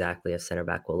forecast what exactly a center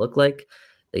back will look like.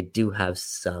 they do have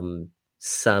some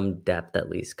depth at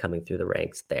least coming through the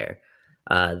ranks there.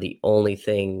 The only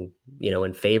thing,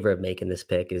 in favor of making this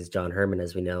pick is John Herman,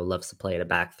 as we know, loves to play in a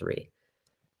back three,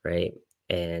 right?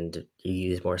 And you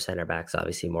use more center backs,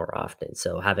 obviously, more often.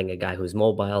 So having a guy who's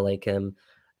mobile like him,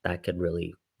 that could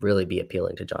really, really be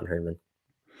appealing to John Herman.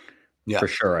 Yeah, for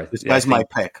sure. This guy's my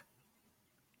pick.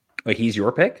 Wait, he's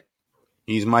your pick?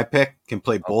 He's my pick. Can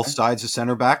play both sides of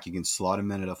center back. You can slot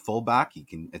him in at a fullback. He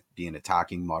can be an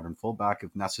attacking modern fullback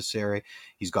if necessary.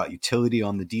 He's got utility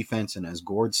on the defense. And as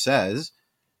Gord says,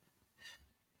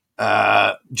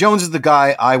 Jones is the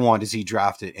guy I want as he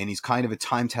drafted. And he's kind of a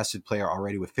time-tested player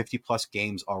already with 50-plus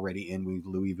games already in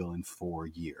Louisville in 4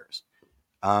 years.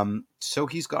 So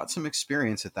he's got some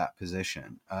experience at that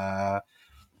position.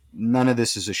 None of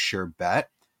this is a sure bet.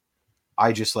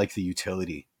 I just like the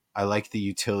utility. I like the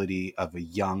utility of a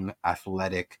young,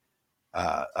 athletic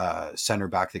center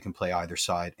back that can play either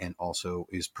side and also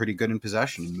is pretty good in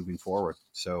possession and moving forward.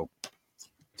 So,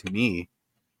 to me,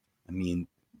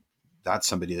 that's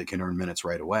somebody that can earn minutes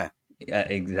right away. Yeah,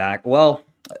 exactly. Well,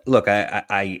 look,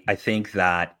 I think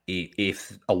that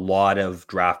if a lot of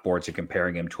draft boards are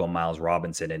comparing him to a Miles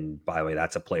Robinson, and by the way,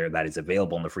 that's a player that is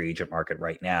available in the free agent market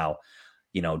right now.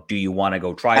 Do you want to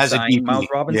go try signing Miles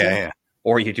Robinson? Yeah.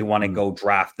 Or you do want to go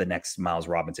draft the next Miles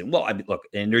Robinson? Well, I mean, look,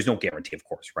 and there's no guarantee, of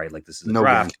course, right? Like this is a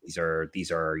draft. Guarantee.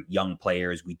 These are young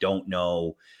players. We don't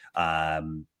know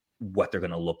what they're going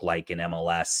to look like in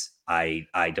MLS.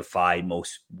 I defy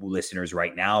most listeners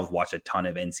right now. I've watched a ton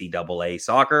of NCAA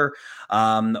soccer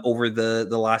over the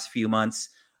last few months.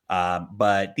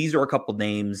 But these are a couple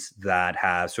names that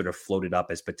have sort of floated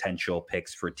up as potential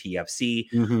picks for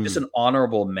TFC. Mm-hmm. Just an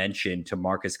honorable mention to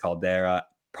Marcus Caldera.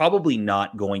 Probably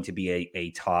not going to be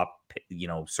a top,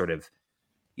 sort of,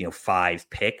 5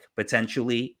 pick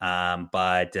potentially.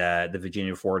 But the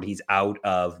Virginia forward, he's out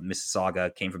of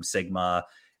Mississauga, came from Sigma,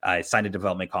 signed a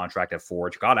development contract at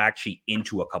Forge, got actually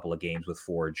into a couple of games with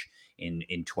Forge in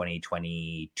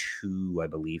 2022, I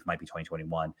believe, might be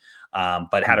 2021,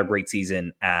 but had a great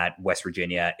season at West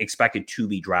Virginia, expected to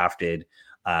be drafted,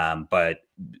 but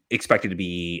expected to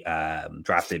be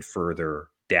drafted further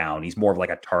down. He's more of like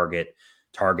a target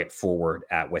forward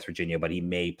at West Virginia, but he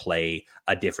may play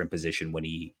a different position when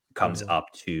he comes up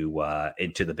to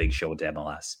into the big show into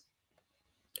MLS.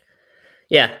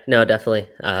 Yeah, no, definitely.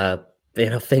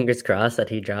 Fingers crossed that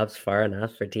he drops far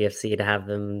enough for TFC to have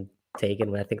them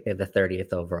taken. I think they have the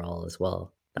 30th overall as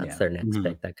well. That's their next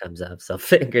pick that comes up. So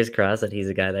fingers crossed that he's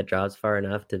a guy that drops far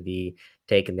enough to be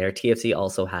taken there. TFC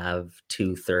also have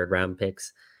 2 third-round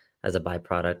picks as a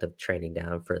byproduct of trading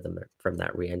down for them from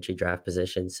that re-entry draft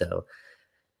position. So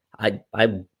I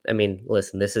mean,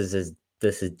 listen, this is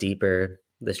deeper.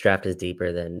 This draft is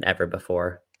deeper than ever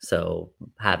before. So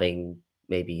having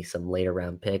maybe some later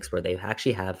round picks where they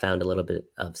actually have found a little bit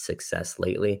of success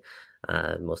lately.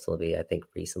 Mostly, I think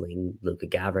recently, Luka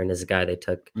Gavrin is a guy they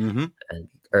took an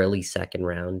early second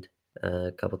round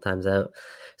a couple times out.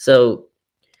 So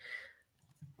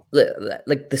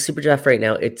like the super draft right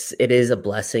now, it is a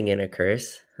blessing and a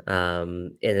curse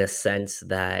in a sense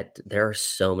that there are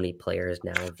so many players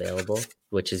now available,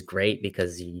 which is great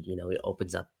because it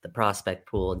opens up the prospect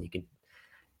pool and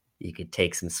you could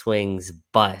take some swings,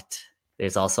 but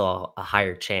there's also a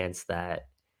higher chance that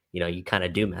you kind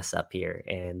of do mess up here,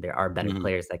 and there are better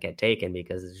players that get taken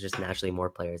because there's just naturally more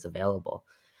players available.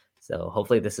 So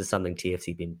hopefully this is something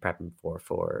TFC been prepping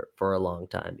for a long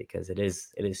time, because it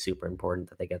is super important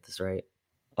that they get this right.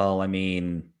 Well, I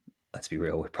mean, let's be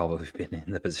real. We've probably been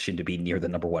in the position to be near the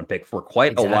number 1 pick for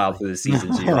quite a while through the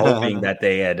season. So you're hoping that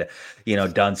they had,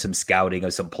 done some scouting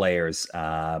of some players.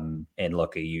 And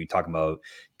look, you talking about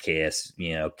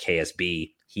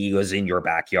KSB. He was in your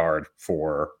backyard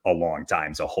for a long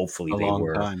time. So hopefully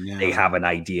they have an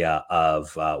idea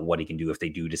of what he can do if they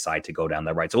do decide to go down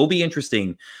that right. So it'll be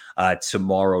interesting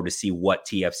tomorrow to see what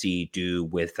TFC do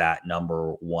with that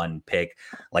number 1 pick.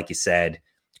 Like you said,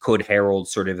 could herald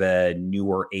sort of a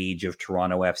newer age of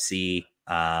Toronto FC.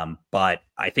 But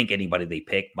I think anybody they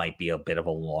pick might be a bit of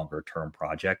a longer term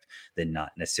project than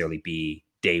not necessarily be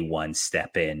day one,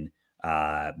 step in,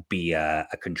 be a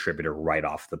contributor right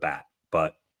off the bat.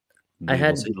 But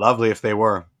it'd be lovely if they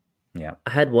were. Yeah.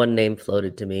 I had one name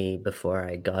floated to me before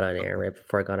I got on air, right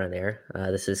before I got on air.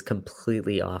 This is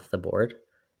completely off the board.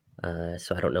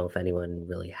 So I don't know if anyone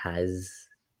really has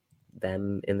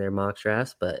them in their mock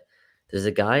drafts, but there's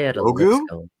a guy at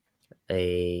Lipscomb,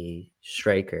 a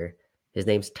striker. His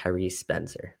name's Tyrese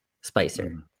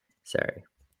Spicer. Sorry.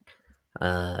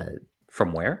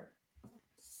 From where?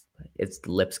 It's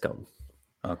Lipscomb.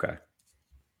 Okay.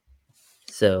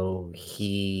 So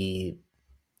he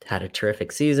had a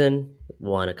terrific season,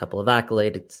 won a couple of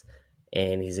accolades,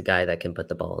 and he's a guy that can put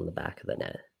the ball in the back of the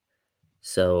net.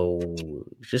 So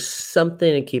just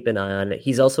something to keep an eye on.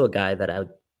 He's also a guy that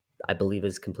I believe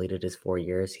has completed his 4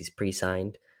 years. He's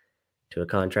pre-signed to a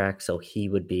contract, so he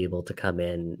would be able to come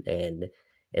in, and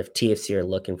if TFC are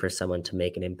looking for someone to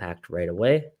make an impact right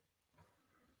away,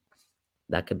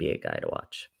 that could be a guy to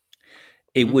watch.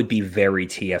 It would be very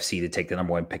TFC to take the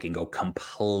number 1 pick and go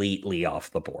completely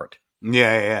off the board.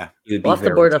 Yeah. Off the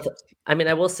board. I mean,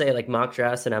 I will say, like, mock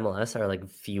drafts in MLS are like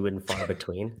few and far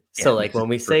between. So, like, when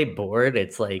we say board,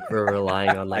 it's like we're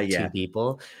relying on like 2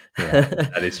 people. Yeah,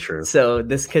 that is true. So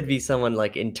this could be someone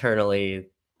like internally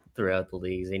throughout the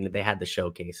leagues. And they had the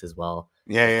showcase as well.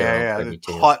 Yeah.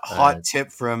 Hot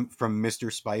tip from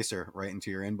Mr. Spicer right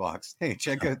into your inbox. Hey,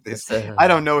 check out this. I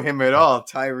don't know him at all.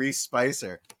 Tyrese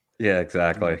Spicer. Yeah,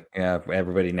 exactly. Yeah,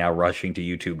 everybody now rushing to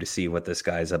YouTube to see what this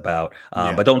guy's about.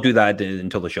 But don't do that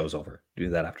until the show's over. Do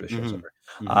that after the show's over.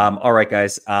 All right,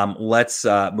 guys. Let's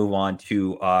move on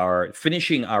to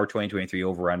finishing our 2023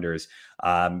 over-unders.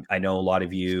 I know a lot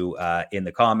of you in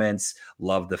the comments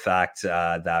love the fact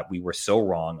that we were so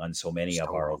wrong on so many of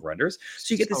our over-unders.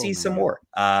 So you get to see some more.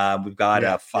 We've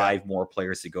got 5 more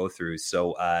players to go through.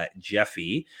 So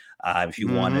Jeffy, if you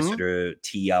want to sort of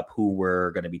tee up who we're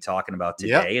going to be talking about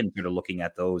today and sort of looking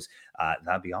at those,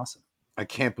 that'd be awesome. I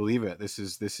can't believe it. This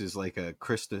is like a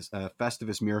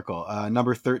Festivus miracle.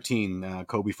 Number 13,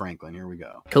 Kobe Franklin. Here we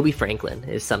go. Kobe Franklin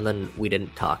is something we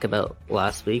didn't talk about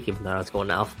last week, even though I was going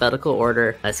in alphabetical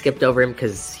order. I skipped over him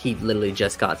because he literally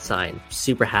just got signed.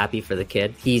 Super happy for the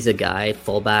kid. He's a guy,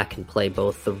 fullback, can play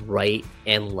both the right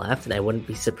and left, and I wouldn't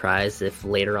be surprised if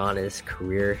later on in his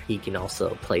career he can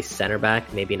also play center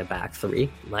back, maybe in a back 3.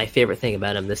 My favorite thing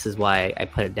about him, this is why I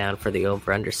put it down for the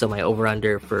over-under. So my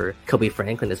over-under for Kobe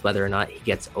Franklin is whether or not he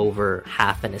gets over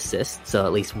half an assist, so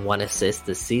at least 1 assist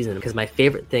this season. Because my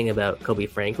favorite thing about Kobe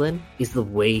Franklin is the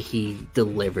way he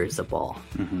delivers the ball.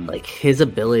 Like his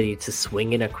ability to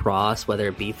swing it across, whether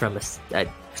it be from a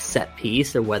set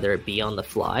piece or whether it be on the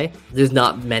fly. There's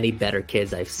not many better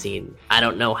kids I've seen. I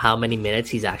don't know how many minutes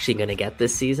he's actually going to get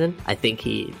this season. I think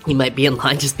he might be in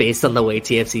line just based on the way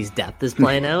TFC's depth is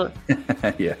playing out.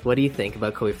 Yeah. What do you think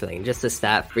about Kobe Franklin? Just a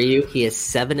stat for you. He has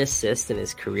 7 assists in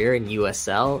his career in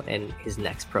USL and his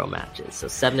next pro matches. So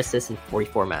 7 assists in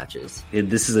 44 matches.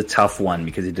 This is a tough one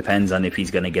because it depends on if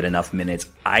he's going to get enough minutes.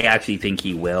 I actually think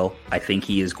he will. I think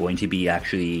he is going to be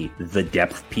actually the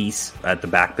depth piece at the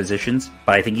back positions,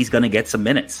 but I think he's going to get some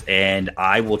minutes, and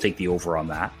I will take the over on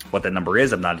that. What the number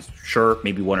is, I'm not sure.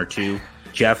 Maybe 1 or 2.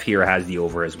 Jeff here has the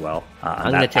over as well.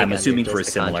 I'm assuming for a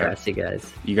similar. You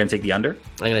guys, you're going to take the under?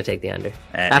 I'm going to take the under.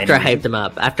 After I hyped him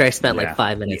up, after I spent like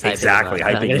 5 minutes hyping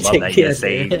him up, that you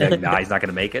say, nah, he's not going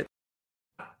to make it.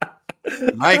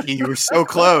 Mikey, you were so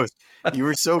close. You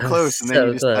were so close, and then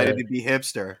you decided to be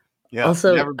hipster. Yeah.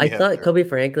 Also, I thought Kobe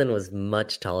Franklin was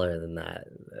much taller than that.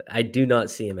 I do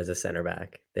not see him as a center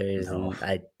back.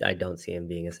 I don't see him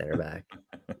being a center back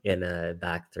in a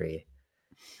back 3.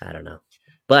 I don't know.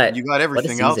 But you got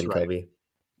everything else right.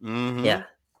 Kobe.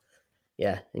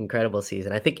 Yeah, incredible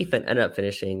season. I think he ended up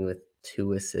finishing with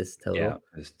 2 assists total. Yeah,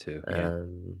 there's 2. Yeah.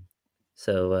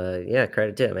 So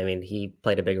credit to him. I mean, he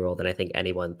played a bigger role than I think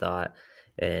anyone thought,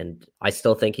 and I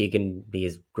still think he can be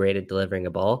as great at delivering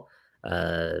a ball.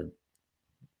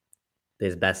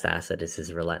 His best asset is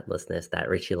his relentlessness, that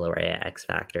Richie Laryea X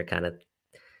factor kind of.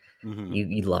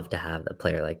 You'd love to have a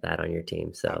player like that on your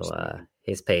team. So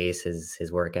his pace,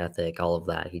 his work ethic, all of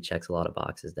that, he checks a lot of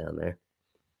boxes down there.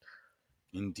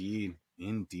 Indeed.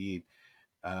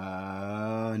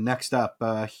 Next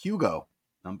up, Hugo.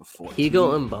 Number 14.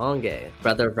 Hugo Mbonge,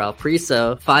 brother of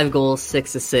Valpriso, 5 goals,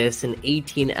 6 assists, and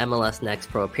 18 MLS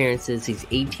Next Pro appearances. He's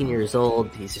 18 years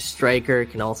old. He's a striker,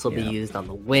 can also be used on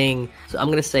the wing. So I'm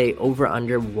going to say over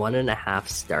under 1.5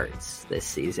 starts this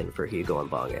season for Hugo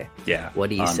Mbonge. Yeah.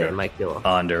 What do you say, Mike Dillon?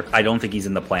 Under. I don't think he's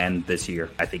in the plan this year.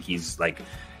 I think he's like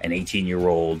an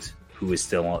 18-year-old who is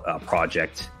still a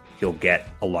project. He'll get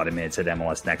a lot of minutes at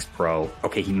MLS Next Pro.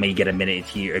 Okay, he may get a minute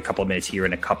here, a couple of minutes here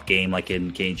in a cup game, like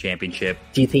in Canadian Championship.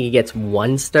 Do you think he gets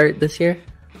 1 start this year?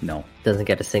 No. Doesn't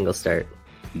get a single start?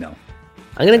 No.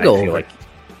 I'm going to go over. Like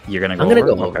you're going to go over? I'm going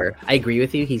to go okay. over. I agree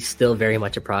with you. He's still very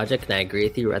much a project, and I agree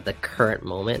with you at the current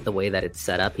moment, the way that it's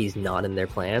set up, he's not in their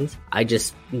plans. I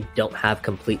just don't have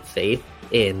complete faith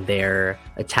in their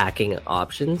attacking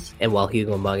options. And while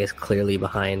Hugo Mbonge is clearly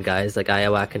behind guys like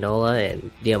Ayo Akinola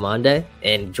and Diomande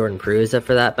and Jordan Perusa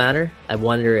for that matter, I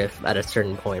wonder if at a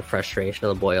certain point frustration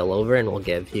will boil over and we'll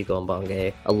give Hugo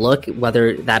Mbonge a look,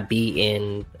 whether that be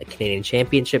in a Canadian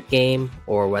Championship game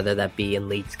or whether that be in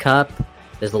Leagues Cup.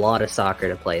 There's a lot of soccer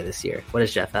to play this year. What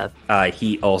does Jeff have?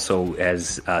 He also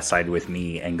has sided with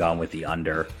me and gone with the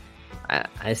under.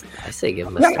 I say give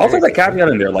him a Yeah, start. I'll throw that caveat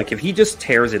in there. Like, if he just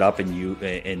tears it up in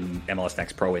MLS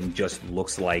Next Pro and just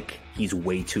looks like he's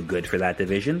way too good for that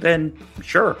division, then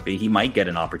sure, he might get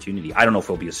an opportunity. I don't know if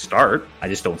it'll be a start. I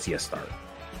just don't see a start.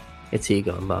 It's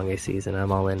Hugo and Bonge season.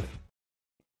 I'm all in.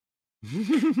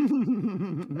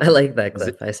 I like that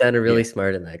clip. I sounded really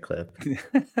smart in that clip.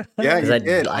 Yeah, you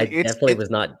did. I definitely was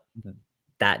not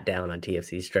that down on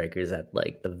TFC strikers at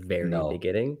like the very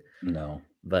beginning. No.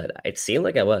 But it seemed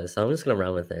like I was, so I'm just gonna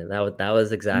run with it. That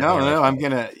was exactly. No, I'm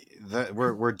gonna.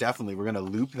 We're gonna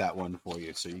loop that one for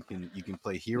you, so you can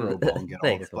play hero ball and get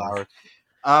all the flowers.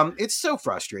 It's so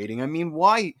frustrating. I mean,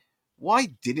 why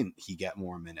didn't he get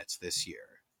more minutes this year?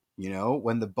 You know,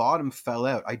 when the bottom fell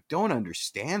out, I don't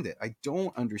understand it.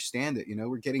 You know,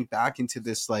 we're getting back into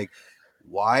this like,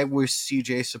 why was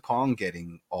CJ Sapong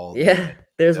getting all? Yeah,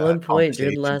 there's one point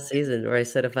during last season where I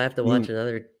said if I have to watch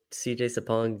another CJ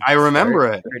Sapong, I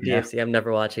remember it. For DFC, I'm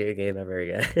never watching a game ever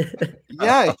again.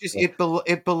 Yeah,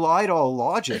 it belied all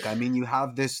logic. I mean, you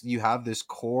have this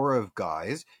core of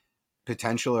guys,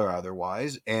 potential or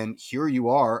otherwise, and here you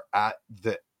are at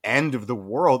the end of the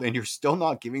world, and you're still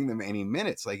not giving them any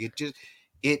minutes. Like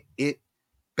it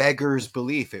beggars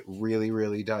belief. It really,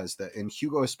 really does. That, and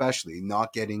Hugo especially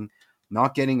not getting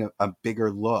a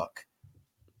bigger look.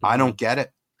 I don't get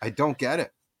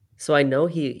it. So I know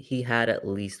he had at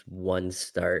least one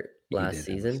start last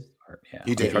season. Yeah.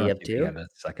 He did. He have two? Yeah,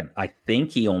 second. I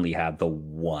think he only had the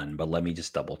one, but let me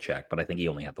just double check. But I think he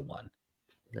only had the one.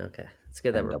 Okay, it's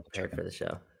good that we're prepared for the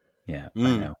show. Yeah,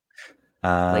 I know.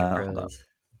 Like pros,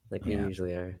 like we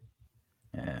usually are.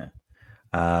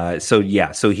 Yeah. So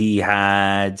he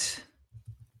had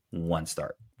one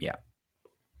start. Yeah.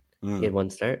 He had one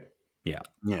start. Yeah.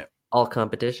 Yeah. All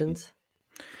competitions.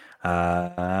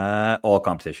 All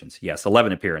competitions. Yes,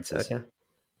 11 appearances.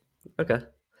 Okay.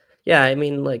 Yeah, I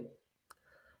mean, like,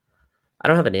 I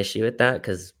don't have an issue with that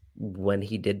because when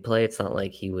he did play, it's not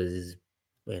like he was,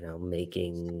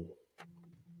 making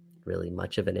really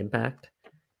much of an impact,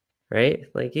 right?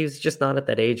 Like, he was just not at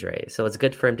that age, right? So it's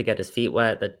good for him to get his feet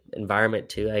wet. The environment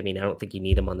too. I mean, I don't think you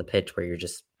need him on the pitch where you're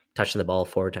just touching the ball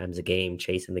 4 times a game,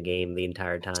 chasing the game the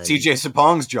entire time. CJ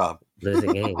Sapong's job.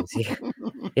 Losing games.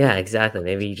 Yeah, exactly.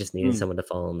 Maybe you just needed someone to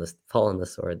fall on the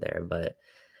sword there. But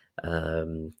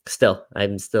still,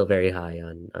 I'm still very high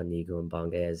on Hugo and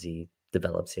Bonge as he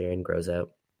develops here and grows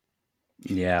out.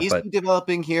 Yeah, he's been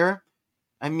developing here.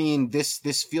 I mean, this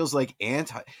feels like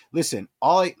Listen,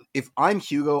 if I'm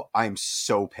Hugo, I'm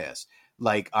so pissed.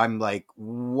 Like, I'm like,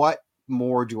 what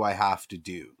more do I have to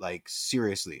do? Like,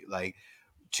 seriously, like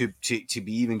to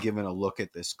be even given a look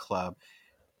at this club.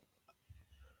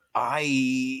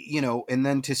 And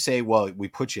then to say, well, we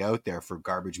put you out there for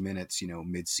garbage minutes,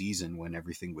 mid-season when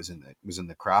everything was in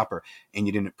the crapper and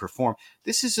you didn't perform.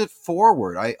 This is a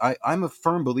forward. I'm a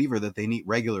firm believer that they need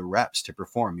regular reps to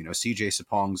perform. CJ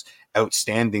Sapong's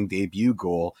outstanding debut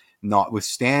goal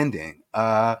notwithstanding,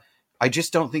 I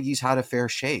just don't think he's had a fair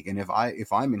shake. And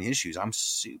if I'm in his shoes, I'm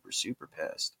super, super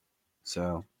pissed.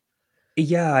 So,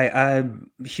 yeah,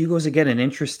 Hugo's again an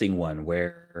interesting one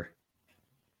where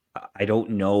I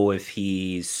don't know if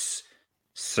he's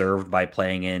served by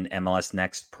playing in MLS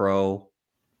Next Pro,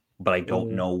 but I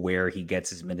don't know where he gets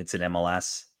his minutes in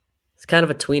MLS. It's kind of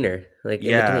a tweener, like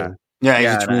yeah, in between. Yeah,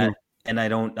 he's a tweener. And I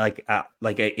don't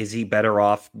like is he better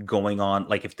off going on,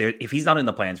 like, if he's not in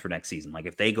the plans for next season, like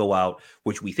if they go out,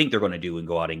 which we think they're going to do, and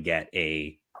go out and get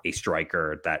a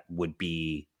striker that would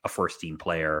be a first team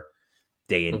player,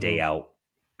 day in, day out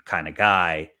kind of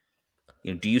guy.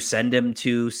 Do you send him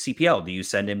to CPL? Do you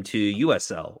send him to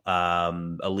USL,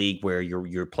 a league where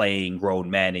you're playing grown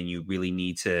men and you really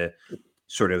need to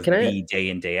sort of be day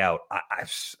in, day out?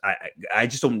 I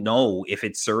just don't know if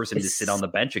it serves him to sit on the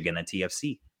bench again at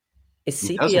TFC. Is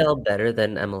CPL better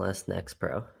than MLS Next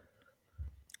Pro?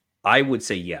 I would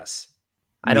say yes.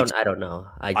 I don't know.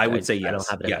 I would say yes. I don't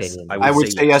have an opinion. I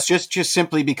would say yes, just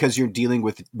simply because you're dealing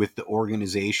with the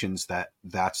organizations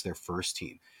that's their first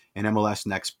team. In MLS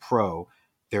Next Pro,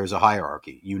 there's a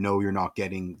hierarchy. You're not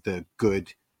getting the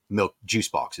good milk juice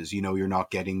boxes. You're not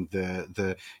getting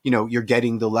you're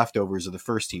getting the leftovers of the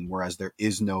first team, whereas there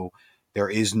is no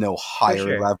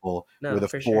higher level with a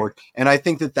forward. Sure. And I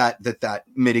think that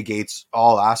mitigates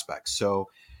all aspects. So,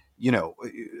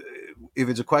 if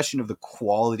it's a question of the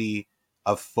quality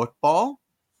of football,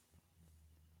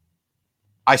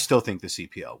 I still think the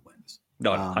CPL wins.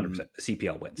 No, 100%. The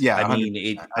CPL wins. Yeah, I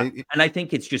mean, and I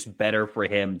think it's just better for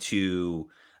him to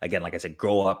again, like I said,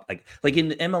 grow up. Like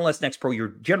in MLS Next Pro,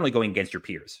 you're generally going against your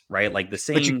peers, right? Like the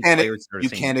same But you can't, players. you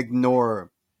can't ignore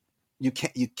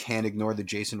the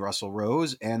Jason Russell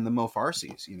Rose and the Mo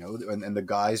Farsis, and the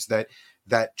guys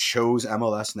that chose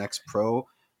MLS Next Pro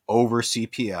over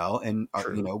CPL and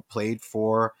played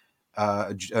for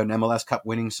an MLS Cup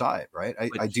winning side, right?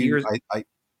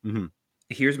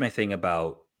 Here's my thing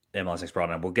about MLS Next Pro,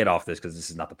 and we'll get off this because this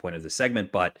is not the point of this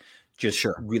segment, but just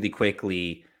really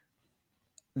quickly,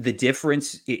 the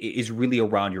difference is really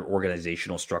around your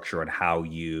organizational structure and how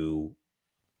you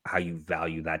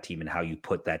value that team and how you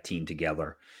put that team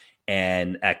together.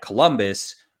 And at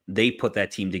Columbus, they put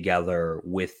that team together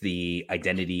with the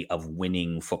identity of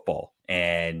winning football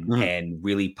and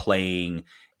really playing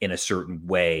in a certain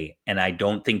way. And I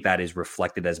don't think that is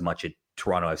reflected as much at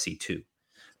Toronto FC too,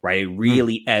 right? It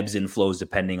really ebbs and flows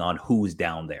depending on who's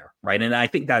down there, right? And I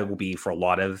think that will be for a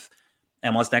lot of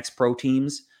MLS Next Pro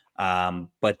teams,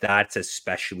 but that's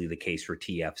especially the case for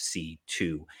TFC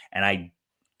too. And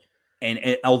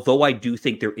although I do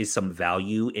think there is some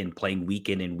value in playing week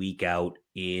in and week out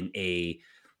in a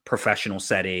professional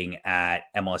setting at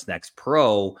MLS Next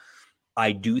Pro,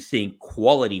 I do think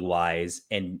quality-wise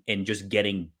and just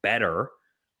getting better,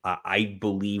 I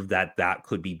believe that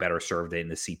could be better served in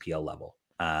the CPL level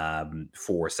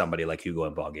for somebody like Hugo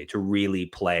Mbonge to really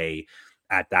play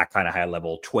at that kind of high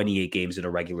level, 28 games in a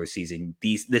regular season.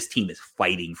 This team is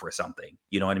fighting for something.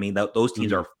 You know what I mean? Those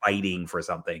teams are fighting for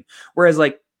something. Whereas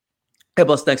like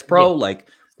MLS Next Pro,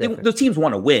 those teams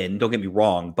want to win. Don't get me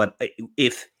wrong, but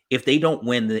if they don't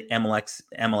win the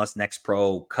MLS Next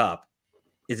Pro Cup,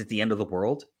 is it the end of the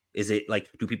world? Is it like,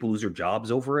 do people lose their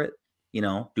jobs over it?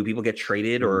 Do people get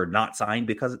traded or not signed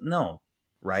because no,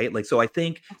 right? Like, so I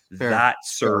think that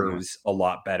serves a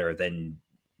lot better than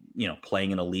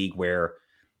playing in a league where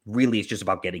really it's just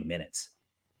about getting minutes.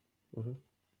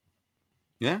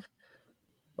 Yeah.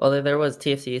 Well, there was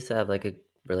TFC used to have like a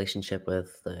relationship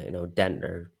with Dent,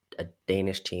 or a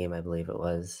Danish team, I believe it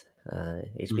was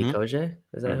HB Koje.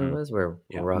 Is that who it was? Where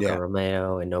Rocco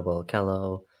Romeo and Noble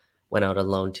Okello went out on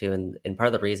loan to, and part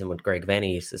of the reason what Greg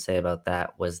Vanny used to say about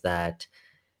that was that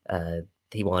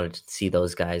he wanted to see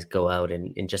those guys go out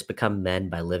and just become men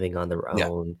by living on their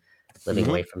own, living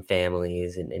away from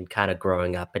families, and kind of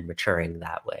growing up and maturing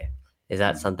that way. Is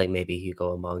that something maybe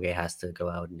Hugo Mbonge has to go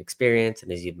out and experience?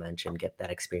 And as you've mentioned, get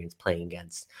that experience playing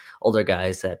against older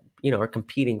guys that, are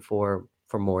competing for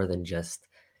more than just,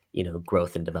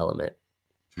 growth and development.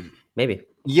 Maybe.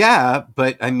 Yeah.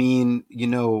 But I mean,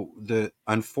 the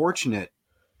unfortunate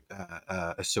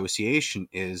association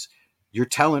is we're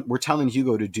telling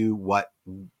Hugo to do what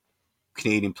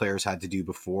Canadian players had to do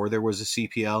before there was a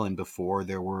CPL and before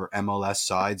there were MLS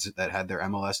sides that had their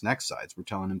MLS Next sides. We're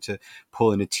telling him to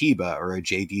pull in a Tiba or a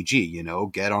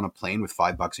JDG, get on a plane with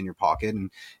 $5 in your pocket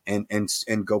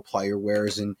and go play your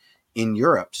wares in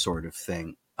Europe, sort of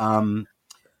thing.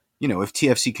 If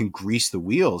TFC can grease the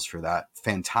wheels for that,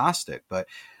 fantastic. But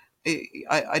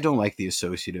I don't like the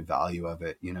associative value of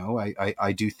it.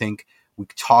 I do think we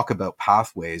talk about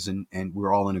pathways and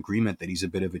we're all in agreement that he's a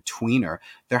bit of a tweener.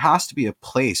 There has to be a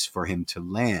place for him to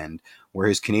land where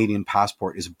his Canadian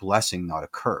passport is a blessing, not a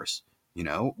curse.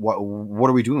 What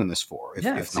are we doing this for?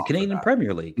 It's the Canadian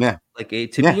Premier League. Yeah. To me,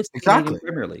 it's the Canadian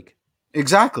Premier League.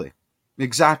 Exactly.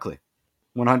 100%.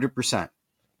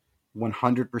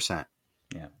 100%.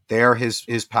 Yeah. There,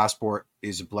 his passport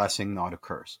is a blessing, not a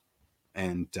curse.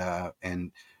 And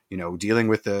dealing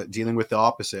with the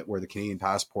opposite, where the Canadian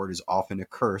passport is often a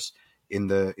curse in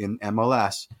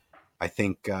MLS, I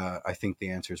think the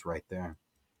answer is right there.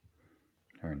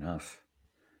 Fair enough.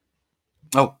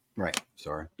 Oh, right.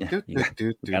 Sorry. Yeah, got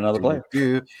another player.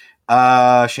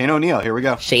 Shane O'Neill. Here we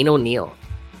go. Shane O'Neill.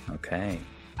 Okay.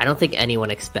 I don't think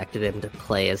anyone expected him to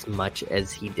play as much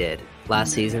as he did.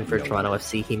 Last season for Toronto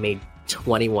FC, he made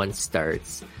 21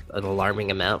 starts, an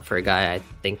alarming amount for a guy I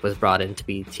think was brought in to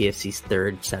be TFC's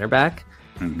third center back.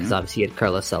 Because obviously he had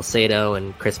Carlos Salcedo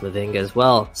and Chris Mavinga as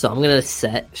well. So I'm going to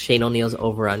set Shane O'Neill's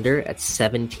over-under at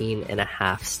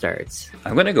 17.5 starts.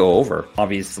 I'm going to go over.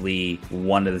 Obviously,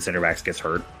 one of the center backs gets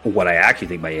hurt. What I actually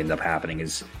think might end up happening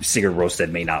is Sigurd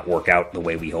Rosted may not work out the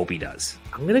way we hope he does.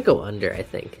 I'm going to go under, I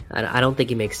think. I don't think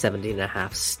he makes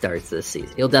 17.5 starts this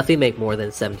season. He'll definitely make more than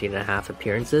 17.5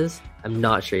 appearances. I'm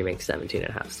not sure he makes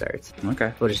 17.5 starts.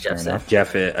 Okay. What does Jeff say?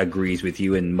 Jeff agrees with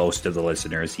you and most of the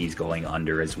listeners. He's going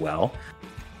under as well.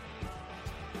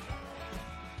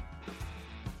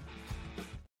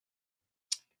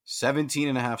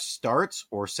 17.5 starts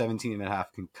or 17.5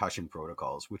 concussion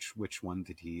protocols? Which one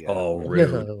did he?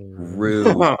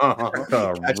 Rude.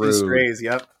 Catching strays.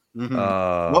 Yep.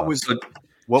 What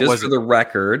What Just was for it? the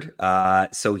record,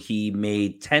 so he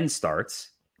made 10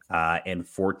 starts and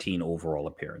 14 overall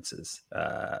appearances.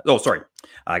 Sorry.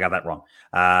 I got that wrong.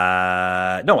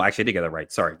 No, actually, I did get that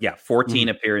right. Sorry. Yeah, 14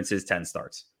 appearances, 10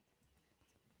 starts.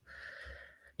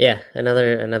 Yeah,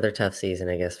 another tough season,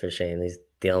 I guess, for Shane. He's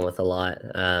dealing with a lot,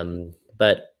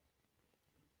 but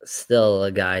still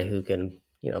a guy who can,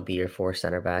 be your 4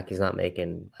 center back. He's not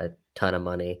making a ton of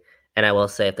money, and I will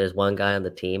say, if there's one guy on the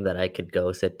team that I could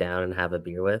go sit down and have a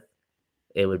beer with,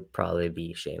 it would probably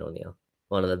be Shane O'Neill.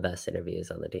 One of the best interviews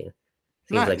on the team.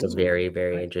 Seems like a very,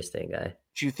 very interesting guy.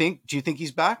 Do you think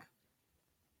he's back?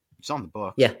 He's on the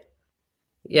books. Yeah.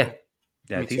 Yeah,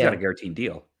 he's got a guaranteed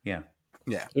deal. Yeah.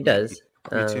 Yeah. He does.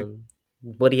 Me too.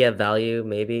 Would he have value?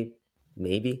 Maybe.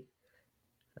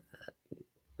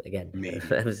 Again,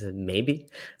 maybe.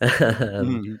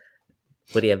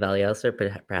 Would he have value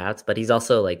elsewhere? Perhaps, but he's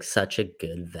also like such a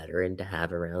good veteran to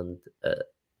have around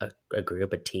a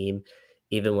group, a team.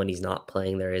 Even when he's not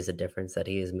playing, there is a difference that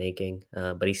he is making.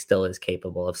 But he still is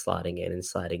capable of slotting in and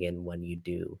sliding in when you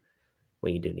do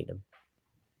need him.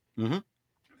 Mm-hmm.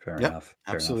 Fair enough.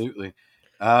 Absolutely.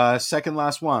 Second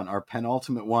last one, our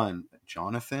penultimate one,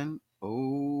 Jonathan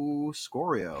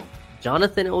Osorio.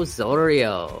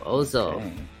 Ozo.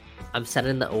 Okay. I'm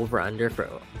setting the over-under for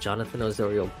Jonathan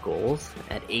Osorio goals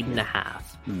at 8.5.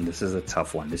 This is a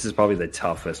tough one. This is probably the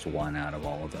toughest one out of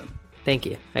all of them. Thank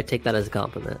you. I take that as a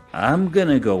compliment. I'm going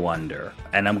to go under,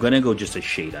 and I'm going to go just a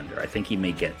shade under. I think he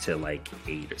may get to like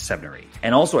 7 or 8.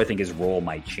 And also, I think his role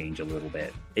might change a little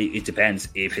bit. It depends.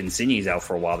 If Insigne's out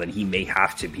for a while, then he may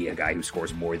have to be a guy who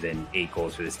scores more than 8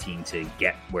 goals for this team to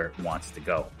get where it wants to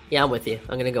go. Yeah, I'm with you.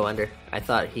 I'm going to go under. I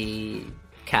thought he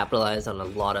capitalized on a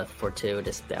lot of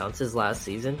fortuitous bounces last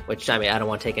season, which, I don't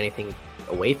want to take anything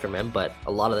away from him, but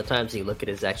a lot of the times you look at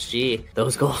his XG,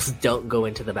 those goals don't go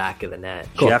into the back of the net.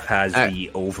 Cool. Jeff has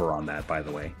the over on that, by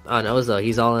the way. On Ozo.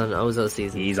 He's all in Ozo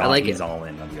season. He's all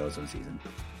in on the Ozo season.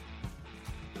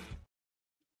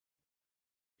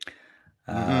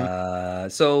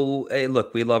 So, hey,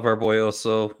 look, we love our boy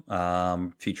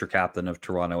Oso, future captain of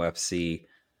Toronto FC,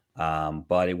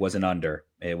 but it was an under.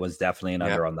 It was definitely an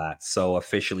under on that. So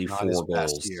officially Not 4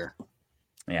 goals. Year.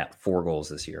 Yeah, 4 goals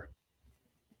this year.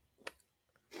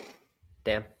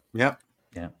 Damn. Yep.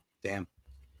 Yeah. Damn.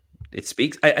 It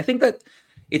speaks. I think that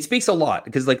it speaks a lot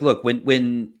because, like, look,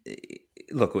 when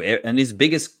and his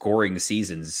biggest scoring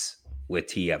seasons with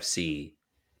TFC,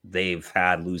 they've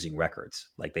had losing records.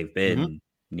 Like they've been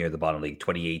near the bottom league.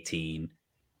 2018,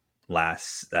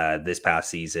 this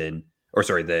past season, or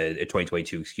sorry, the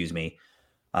 2022. Excuse me.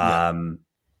 And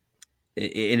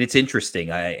it's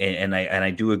interesting.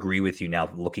 I do agree with you now,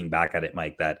 looking back at it,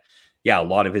 Mike, that a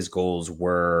lot of his goals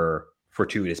were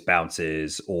fortuitous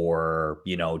bounces or,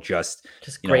 just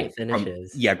great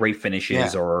finishes. Great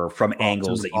finishes or from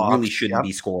angles that you really shouldn't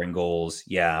be scoring goals.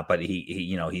 Yeah. But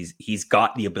he's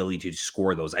got the ability to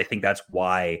score those. I think that's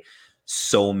why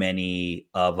so many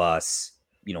of us,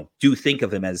 do think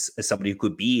of him as somebody who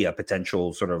could be a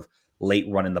potential sort of late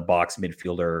run in the box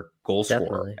midfielder goal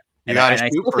scorer. And I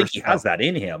still think he has that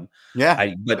in him.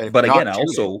 Yeah. But again, I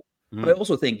also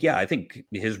think, I think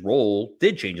his role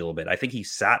did change a little bit. I think he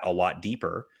sat a lot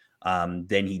deeper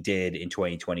than he did in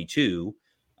 2022.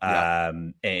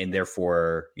 And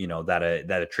therefore, that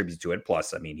attributes to it.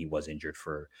 Plus, he was injured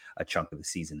for a chunk of the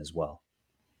season as well.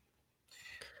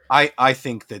 I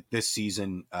think that this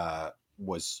season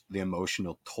was the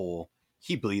emotional toll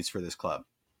he bleeds for this club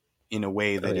in a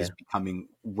way that is becoming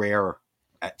rare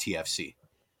at TFC.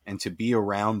 And to be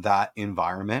around that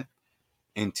environment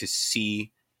and to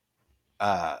see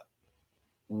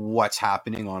what's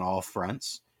happening on all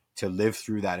fronts, to live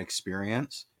through that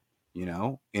experience,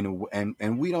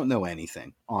 and we don't know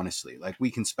anything, honestly. Like, we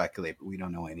can speculate, but we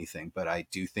don't know anything. But I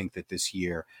do think that this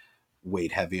year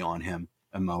weighed heavy on him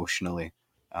emotionally.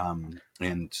 And,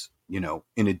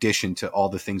 in addition to all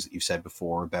the things that you've said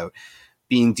before about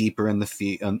being deeper in the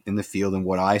field, and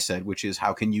what I said, which is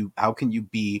how can you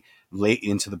be late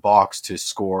into the box to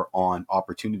score on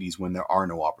opportunities when there are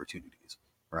no opportunities,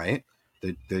 right?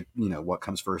 What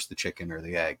comes first, the chicken or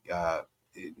the egg?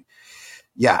 It's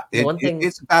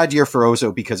a bad year for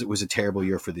Ozo because it was a terrible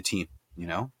year for the team,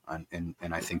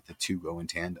 and I think the two go in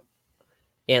tandem.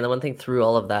 Yeah, and the one thing through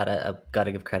all of that, I've got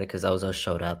to give credit because Ozo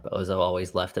showed up. Ozo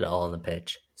always left it all on the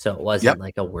pitch. So it wasn't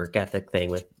like a work ethic thing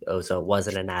with Ozo. It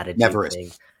wasn't an attitude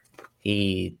thing.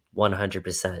 He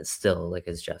 100% still, like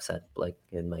as Jeff said, like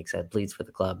and Mike said, bleeds for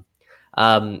the club.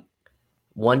 1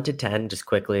 to 10, just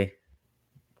quickly,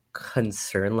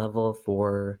 concern level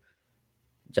for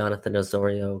Jonathan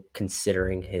Osorio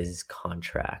considering his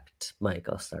contract. Mike,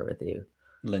 I'll start with you.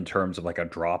 In terms of like a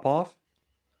drop off?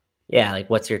 Yeah, like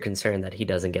what's your concern that he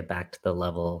doesn't get back to the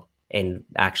level and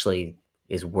actually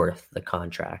is worth the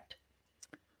contract?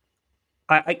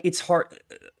 It's hard.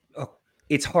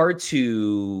 It's hard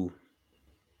to.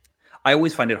 I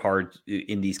always find it hard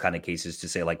in these kind of cases to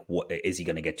say, like, what is he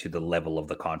going to get to the level of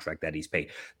the contract that he's paid?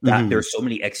 That there's so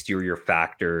many exterior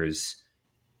factors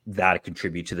that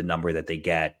contribute to the number that they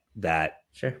get that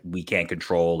we can't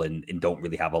control and don't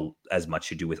really have as much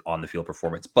to do with on the field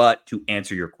performance. But to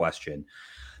answer your question,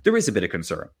 there is a bit of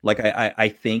concern. Like I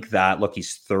think that, look,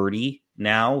 he's 30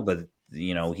 now, but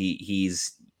you know,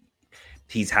 he's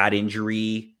had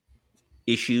injury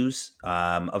issues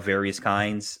of various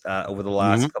kinds over the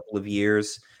last couple of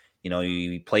years. You know,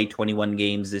 he played 21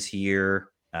 games this year.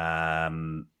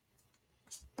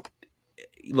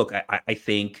 Look, I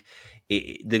think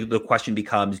the question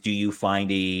becomes, do you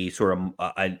find a sort of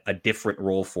a different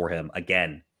role for him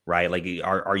again? Right? Like,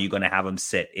 are you going to have him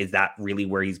sit? Is that really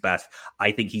where he's best?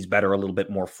 I think he's better a little bit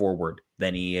more forward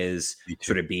than he is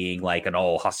sort of being like an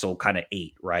all hustle kind of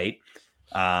 8, right?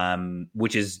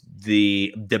 Which is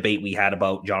the debate we had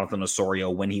about Jonathan Osorio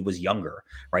when he was younger,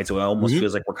 right? So it almost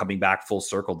feels like we're coming back full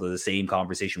circle to the same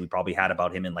conversation we probably had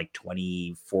about him in like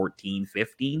 2014,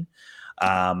 15.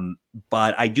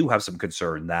 But I do have some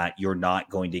concern that you're not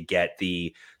going to get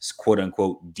the quote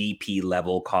unquote DP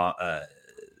level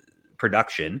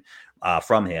production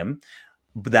from him.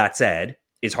 But that said,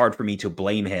 it's hard for me to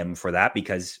blame him for that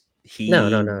because he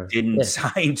didn't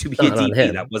sign to be a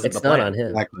DP. That wasn't the plan. It's not on him.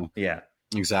 Exactly. Yeah.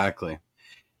 Exactly.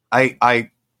 I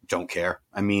don't care.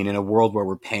 I mean, in a world where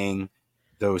we're paying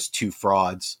those two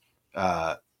frauds,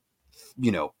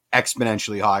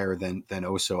 exponentially higher than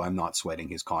Oso, I'm not sweating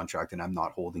his contract, and I'm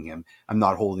not holding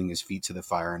his feet to the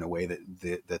fire in a way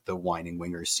that the whining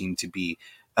wingers seem to be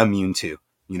immune to.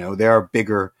 You know, there are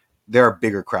bigger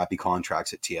crappy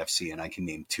contracts at TFC, and I can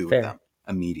name two of them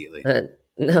immediately.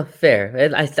 No, fair.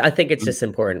 I think it's just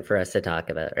important for us to talk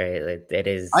about, right? Like, it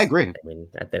is. I agree. I mean,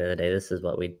 at the end of the day, this is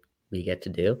what we get to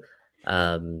do.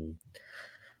 I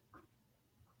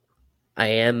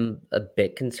am a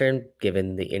bit concerned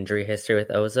given the injury history with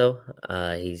Ozo.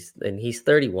 He's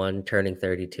 31, turning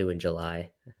 32 in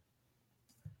July.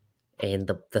 And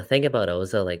the thing about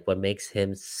Ozo, like what makes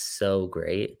him so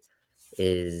great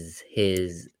is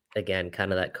his, again,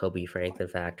 kind of that Kobe Franklin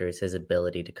factor, is his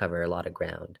ability to cover a lot of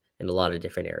ground in a lot of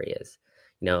different areas.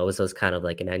 You know, Ozo's kind of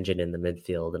like an engine in the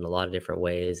midfield in a lot of different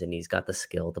ways, and he's got the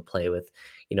skill to play with,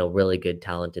 really good,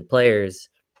 talented players.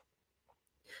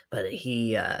 But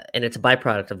he, and it's a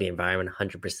byproduct of the environment,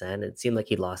 100%. It seemed like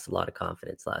he lost a lot of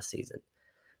confidence last season.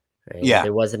 Right? Yeah.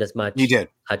 There wasn't as much he did.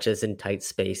 touches in tight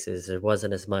spaces. There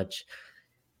wasn't as much,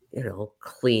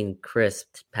 clean,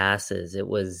 crisp passes. It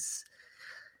wasn't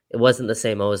the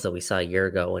same Ozo we saw a year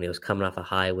ago when he was coming off a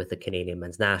high with the Canadian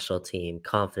men's national team,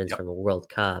 confidence from a World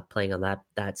Cup, playing on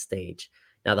that stage.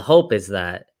 Now the hope is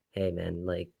that, hey man,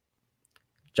 like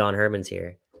John Herman's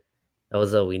here.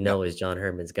 Ozo we know is John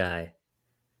Herman's guy.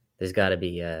 There's got to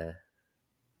be a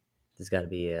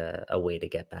way to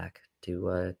get back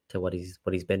to what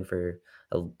he's been for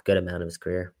a good amount of his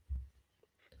career.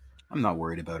 I'm not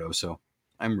worried about Oso.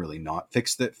 I'm really not.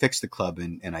 Fix the club,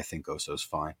 and I think Oso's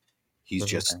fine. He's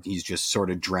just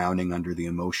sort of drowning under the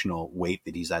emotional weight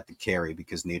that he's had to carry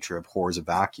because nature abhors a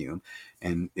vacuum,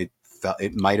 and it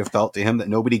might have felt to him that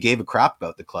nobody gave a crap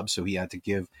about the club, so he had to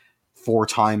give 4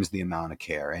 times the amount of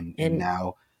care, and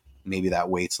now maybe that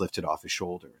weight's lifted off his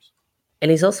shoulders. And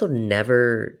he's also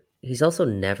never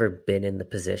been in the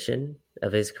position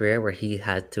of his career where he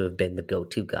had to have been the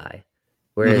go-to guy.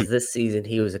 Whereas this season,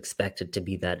 he was expected to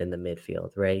be that in the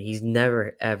midfield, right? He's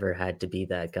never, ever had to be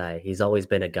that guy. He's always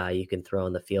been a guy you can throw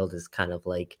in the field as kind of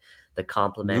like the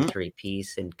complementary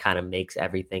piece and kind of makes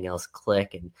everything else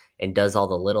click and does all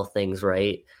the little things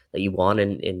right that you want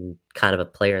in kind of a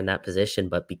player in that position.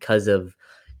 But because of,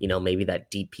 maybe that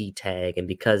DP tag and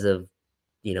because of,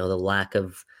 the lack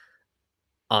of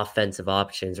offensive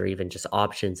options or even just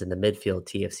options in the midfield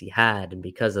TFC had, and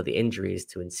because of the injuries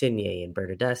to Insigne and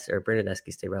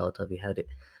Bernardeschi stayed relatively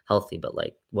healthy but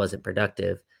like wasn't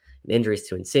productive, and injuries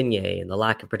to Insigne and the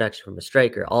lack of production from a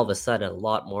striker, all of a sudden a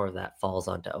lot more of that falls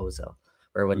onto Ozo.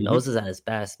 Where when Ozo's at his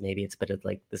best, maybe it's a bit of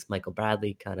like this Michael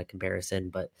Bradley kind of comparison,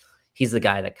 but he's the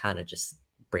guy that kind of just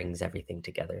brings everything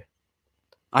together.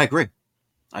 I agree.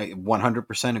 I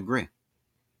 100% agree.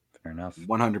 Fair enough.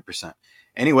 100%.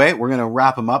 Anyway, we're going to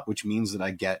wrap them up, which means that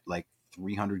I get like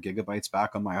 300 gigabytes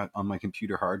back on my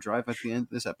computer hard drive at the end of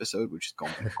this episode, which is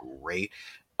going to be great.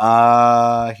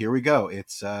 Here we go.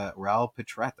 It's Raul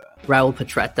Petretta. Raul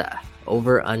Petretta.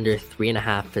 Over under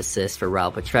 3.5 assists for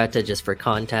Raul Petretta. Just for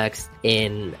context,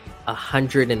 in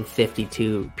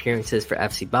 152 appearances for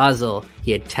FC Basel.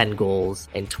 He had 10 goals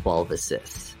and 12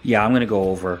 assists. Yeah, I'm going to go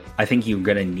over. I think you're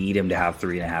going to need him to have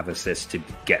 3.5 assists to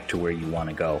get to where you want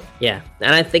to go. Yeah,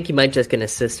 and I think he might just get an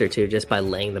assist or two just by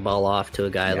laying the ball off to a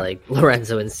guy like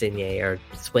Lorenzo Insigne or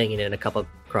swinging in a couple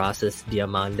crosses to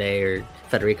Diamande or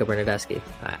Federico Bernardeschi.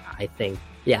 I think,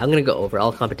 I'm going to go over.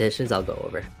 All competitions, I'll go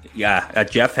over. Yeah,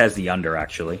 Jeff has the under,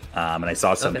 actually. And I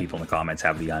saw some people in the comments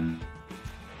have the under.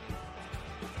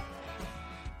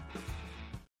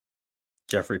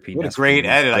 Jeffrey P. What a great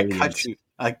edit.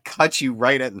 I cut you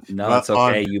right at. No, it's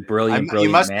okay. You brilliant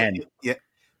man.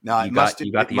 No, you got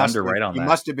the under right on that. You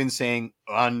must have been saying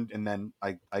and then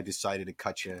I decided to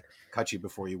cut you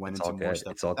before you went into more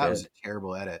stuff. That was a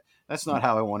terrible edit. That's not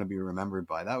how I want to be remembered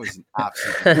by. That was an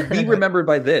absolute. Be remembered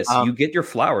by this. You get your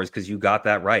flowers because you got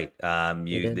that right.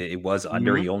 It was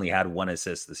under. You only had 1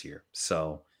 assist this year,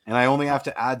 so. And I only have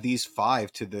to add these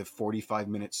 5 to the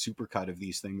 45-minute supercut of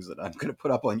these things that I'm going to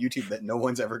put up on YouTube that no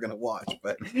one's ever going to watch.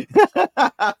 But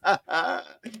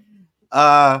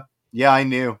I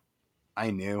knew.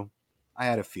 I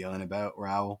had a feeling about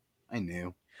Raul. I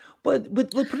knew. But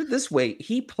put it this way,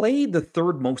 he played the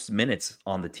 3rd most minutes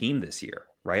on the team this year,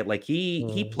 right? Like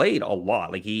he played a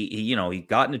lot. Like he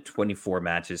got into 24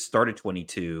 matches, started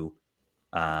 22.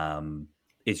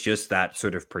 It's just that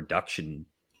sort of production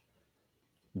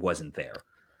wasn't there.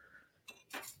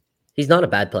 He's not a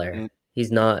bad player.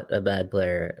 He's not a bad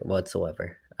player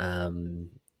whatsoever.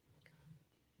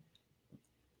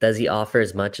 Does he offer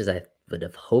as much as I would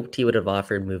have hoped he would have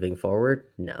offered moving forward?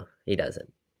 No, he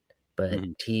doesn't. But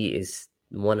he is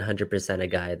 100% a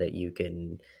guy that you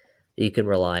can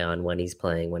rely on when he's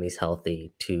playing, when he's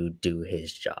healthy, to do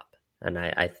his job. And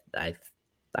I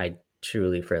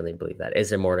truly, firmly believe that. Is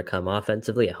there more to come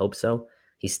offensively? I hope so.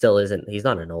 He still isn't. He's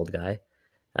not an old guy.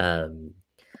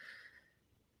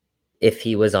 If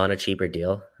he was on a cheaper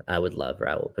deal, I would love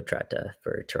Raul Petretta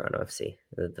for Toronto FC.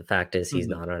 The fact is he's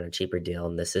not on a cheaper deal,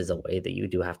 and this is a way that you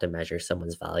do have to measure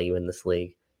someone's value in this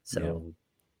league. So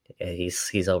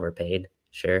he's overpaid,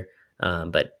 sure,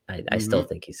 but I still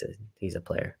think he's a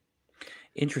player.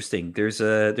 Interesting. There's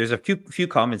a few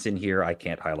comments in here. I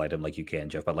can't highlight them like you can,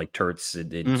 Jeff, but like Turts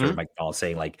and sort of Mike Paul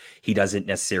saying like he doesn't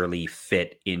necessarily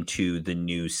fit into the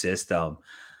new system.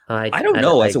 I don't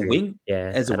know. As a wing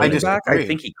back, I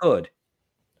think he could.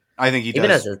 I think he does.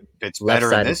 Even as a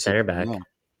left-sided center back.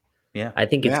 Yeah. I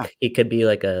think it could be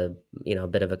like a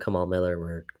bit of a Kamal Miller,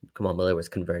 where Kamal Miller was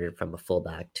converted from a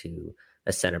fullback to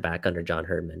a center back under John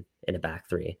Herdman in a back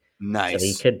 3.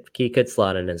 Nice. So he could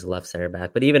slot in as a left center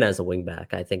back, but even as a wing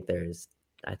back, I think there's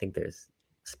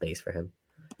space for him.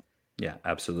 Yeah,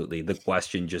 absolutely. The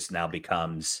question just now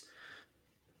becomes,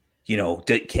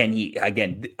 can he,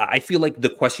 again, I feel like the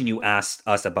question you asked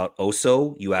us about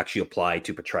Oso, you actually apply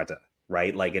to Petretta,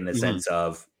 right? Like in the sense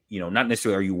of, not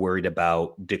necessarily are you worried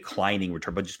about declining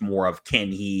return, but just more of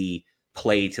can he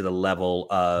play to the level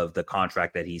of the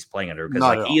contract that he's playing under? Because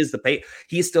like he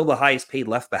is still the highest paid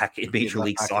left back in Major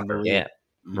League Soccer. Yeah.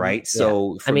 Right.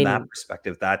 So from that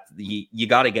perspective, that you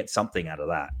got to get something out of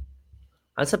that.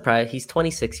 I'm surprised. He's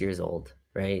 26 years old,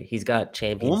 right? He's got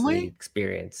Champions League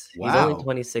experience. Wow. He's only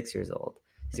 26 years old.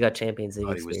 He's got Champions League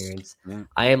experience.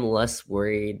 I am less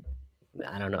worried.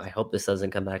 I don't know. I hope this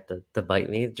doesn't come back to bite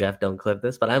me. Jeff, don't clip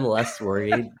this, but I'm less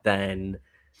worried than.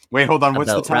 Wait, hold on.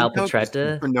 What's the time Raul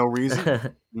Petretta for no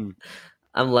reason?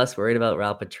 I'm less worried about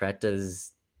Raul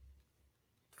Petretta's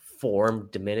form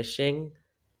diminishing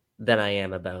than I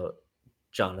am about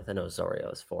Jonathan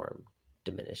Osorio's form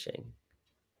diminishing.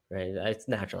 Right, it's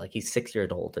natural. Like he's 6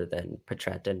 years older than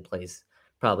Petretta and plays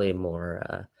probably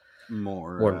more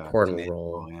important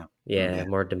role.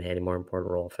 More demanding, more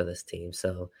important role for this team.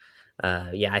 So,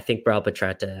 I think Raul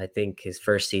Petretta. I think his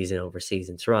first season overseas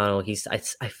in Toronto,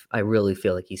 I really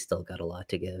feel like he's still got a lot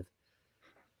to give.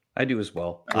 I do as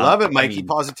well. I love it, Mikey.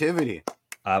 Positivity.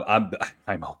 I'm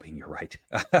hoping you're right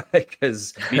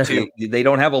because me too. They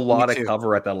don't have a lot of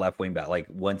cover at that left wing back. Like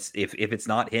once if it's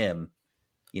not him.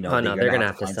 They're gonna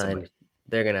have to sign. Somebody.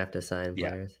 They're gonna have to sign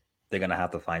players. They're gonna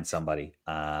have to find somebody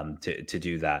to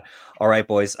do that. All right,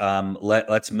 boys.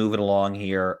 Let's move it along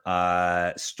here.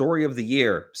 Story of the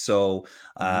year. So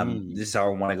this is how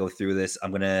I want to go through this.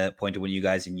 I'm gonna point to one of you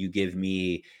guys, and you give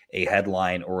me a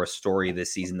headline or a story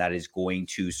this season that is going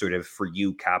to sort of for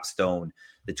you capstone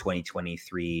the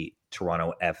 2023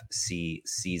 Toronto FC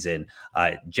season.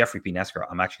 Jeffrey P. Nesker,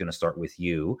 I'm actually going to start with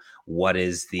you. What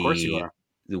is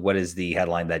the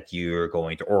headline that you're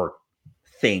going to, or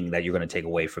thing that you're going to take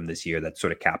away from this year that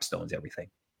sort of capstones everything?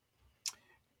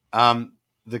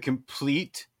 The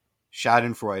complete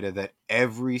schadenfreude that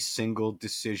every single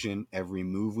decision, every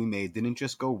move we made didn't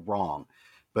just go wrong,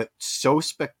 but so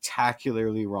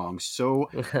spectacularly wrong, so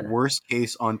worst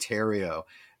case Ontario,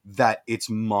 that it's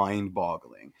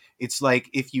mind-boggling. It's like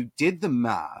if you did the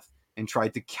math and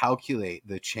tried to calculate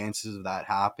the chances of that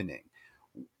happening,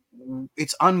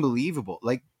 it's unbelievable.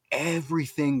 Like,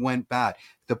 everything went bad.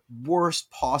 The worst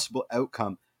possible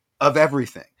outcome of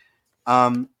everything.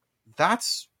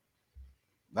 That's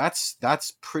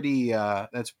pretty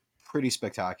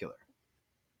spectacular.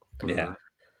 Yeah.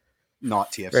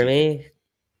 Not TFC.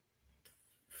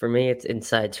 For me, it's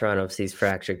inside Toronto FC's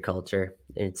fractured culture.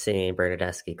 It's seeing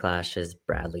Bernadeschi clash as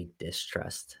Bradley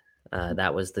distrust.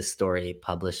 That was the story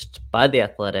published by The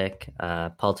Athletic.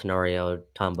 Paul Tenorio,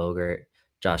 Tom Bogert,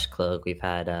 Josh Klug. We've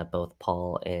had both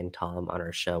Paul and Tom on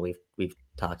our show. We've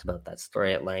talked about that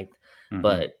story at length. Mm-hmm.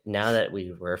 But now that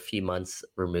we were a few months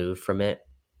removed from it,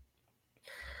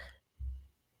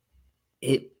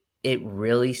 it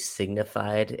really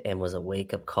signified and was a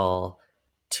wake-up call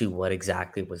to what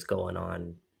exactly was going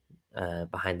on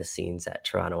behind the scenes at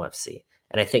Toronto FC.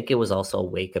 And I think it was also a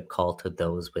wake-up call to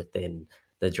those within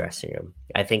the dressing room.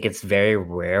 I think it's very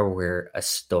rare where a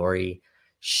story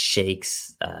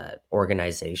shakes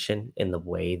organization in the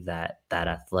way that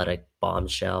Athletic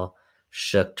bombshell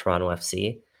shook Toronto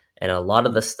FC. And a lot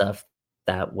of the stuff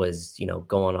that was,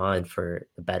 going on for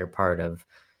the better part of,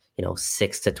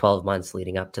 6 to 12 months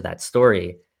leading up to that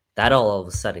story, that all of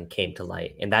a sudden came to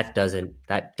light. And that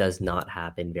does not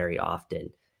happen very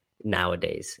often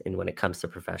nowadays. And when it comes to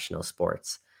professional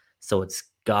sports, so it's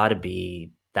got to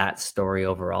be that story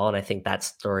overall. And I think that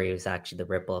story is actually the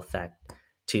ripple effect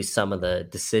to some of the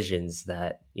decisions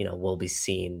that, will be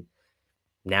seen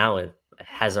now. It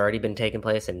has already been taking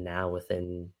place, and now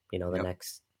within, the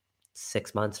next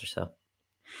 6 months or so.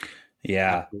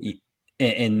 Yeah.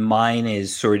 And mine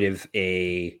is sort of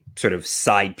a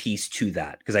side piece to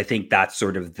that, because I think that's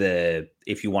sort of the,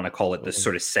 if you want to call it, the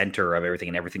sort of center of everything,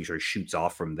 and everything sort of shoots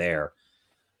off from there.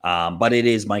 But it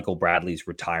is Michael Bradley's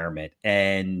retirement.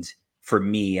 And for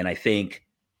me, and I think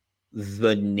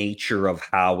the nature of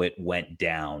how it went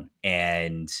down,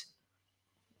 and,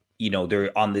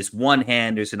 there, on this one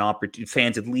hand, there's an opportunity,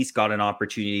 fans at least got an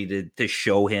opportunity to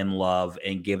show him love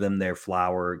and give him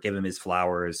his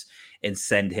flowers and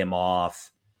send him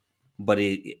off. But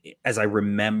as I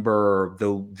remember,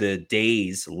 the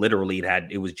days, literally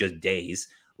it was just days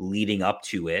leading up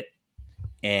to it.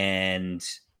 And,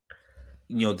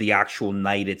 the actual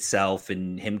night itself,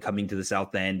 and him coming to the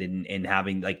South End and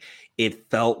having, like, it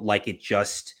felt like it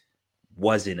just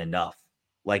wasn't enough.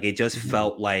 Like, it just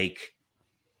felt like,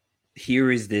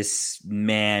 here is this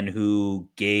man who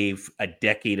gave a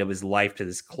decade of his life to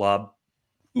this club,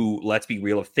 who, let's be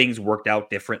real, if things worked out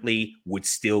differently, would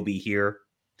still be here.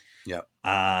 Yeah.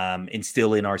 And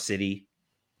still in our city.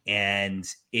 And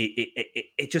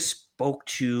it just spoke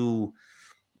to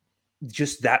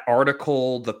just that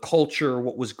article, the culture,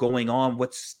 what was going on,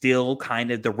 what's still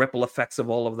kind of the ripple effects of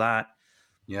all of that.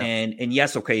 Yeah. And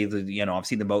yes, okay, I've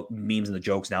seen the memes and the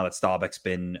jokes now that Staubach's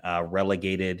been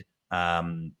relegated.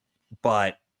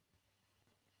 But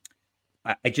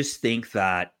I just think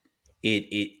that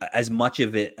it as much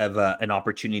of an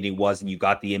opportunity was, and you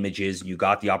got the images, and you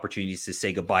got the opportunities to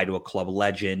say goodbye to a club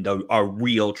legend, a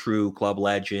real true club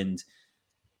legend.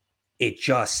 It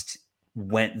just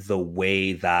went the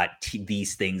way that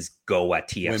these things go at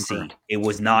TFC. Whimper. It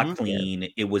was not clean. Yeah.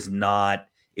 It was not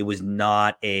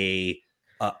a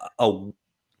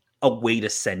way to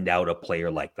send out a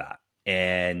player like that.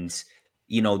 And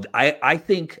I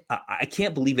think, I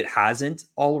can't believe it hasn't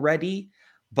already,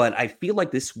 but I feel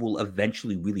like this will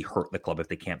eventually really hurt the club if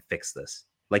they can't fix this.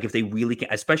 Like, if they really can,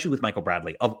 especially with Michael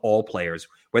Bradley, of all players,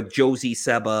 where Josie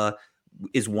Seba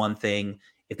is one thing.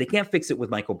 If they can't fix it with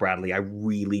Michael Bradley, I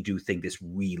really do think this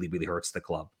really, really hurts the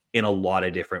club in a lot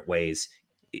of different ways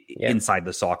inside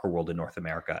the soccer world in North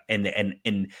America.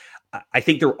 And I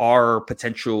think there are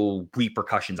potential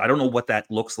repercussions. I don't know what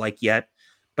that looks like yet,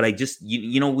 but I just,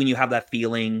 when you have that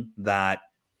feeling that,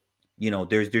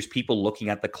 there's people looking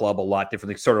at the club a lot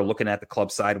differently, sort of looking at the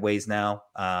club sideways now.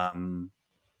 I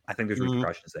think there's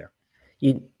repercussions there.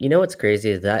 What's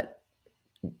crazy is that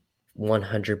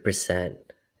 100%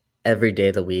 every day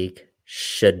of the week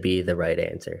should be the right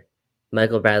answer.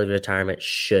 Michael Bradley retirement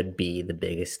should be the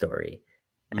biggest story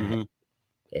in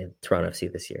Toronto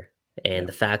FC this year. And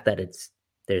the fact that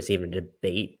there's even a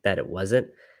debate that it wasn't,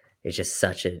 is just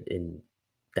such an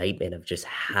indictment of just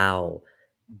how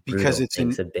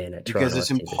things have been at Toronto. Because it's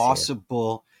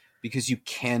impossible, because you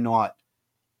cannot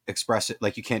express it.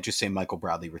 Like, you can't just say Michael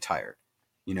Bradley retired.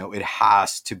 It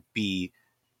has to be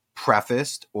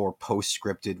prefaced or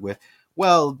postscripted with,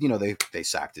 well, they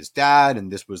sacked his dad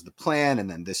and this was the plan and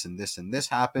then this and this and this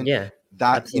happened. Yeah,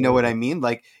 That, absolutely. you know what I mean?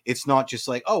 Like, it's not just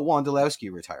like, oh,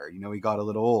 Wondolowski retired. He got a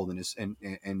little old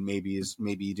and maybe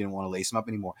he didn't want to lace him up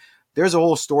anymore. There's a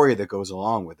whole story that goes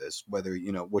along with this, whether,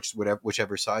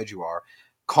 whichever side you are.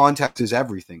 Context is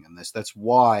everything in this. That's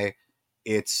why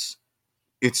it's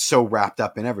so wrapped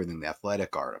up in everything. The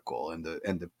Athletic article and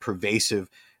the pervasive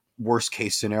worst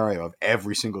case scenario of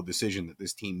every single decision that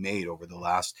this team made over the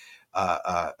last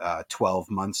 12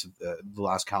 months of the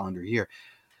last calendar year.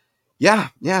 Yeah,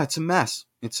 it's a mess.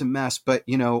 It's a mess. But,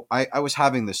 I was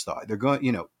having this thought. They're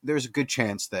going, there's a good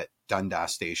chance that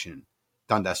Dundas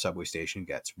subway station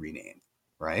gets renamed,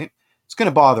 right? It's going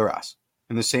to bother us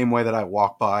in the same way that I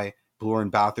walk by Bloor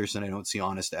and Bathurst and I don't see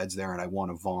Honest Ed's there and I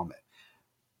want to vomit.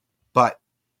 But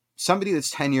somebody that's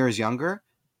 10 years younger,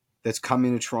 that's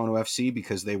coming to Toronto FC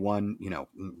because they won,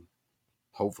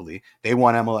 hopefully they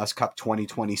won MLS Cup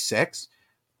 2026.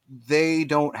 They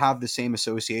don't have the same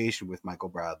association with Michael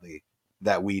Bradley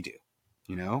that we do,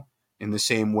 in the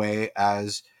same way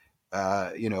as,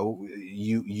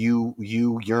 you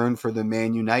yearn for the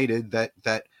Man United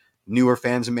that newer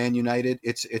fans of Man United.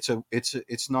 It's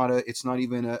not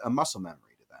even a muscle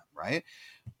memory to them, right?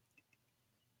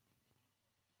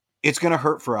 It's going to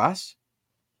hurt for us.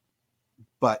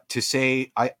 But to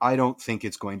say, I don't think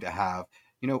it's going to have,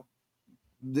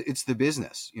 it's the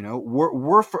business,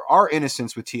 we're for our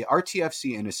innocence our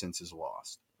TFC innocence is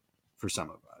lost for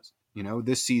some of us,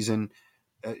 this season,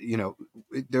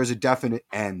 there's a definite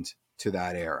end to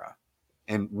that era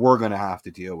and we're going to have to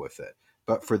deal with it.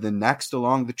 But for the next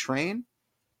along the train,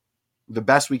 the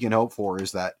best we can hope for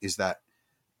is that,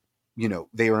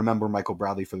 they remember Michael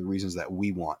Bradley for the reasons that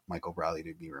we want Michael Bradley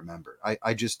to be remembered.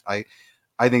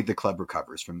 I think the club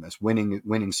recovers from this.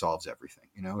 Winning solves everything.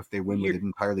 If they win with an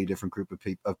entirely different group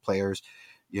of players,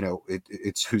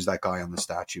 it's who's that guy on the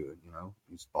statue?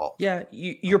 He's bald. Yeah,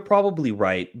 you're probably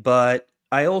right. But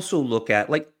I also look at,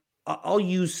 like, I'll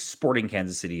use Sporting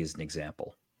Kansas City as an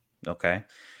example. Okay.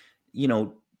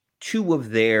 Two of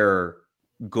their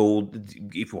gold,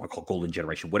 if you want to call it golden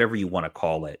generation, whatever you want to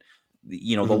call it,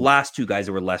 the last two guys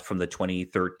that were left from the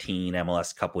 2013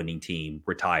 MLS Cup winning team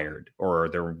retired, or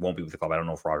there won't be with the club. I don't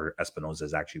know if Robert Espinoza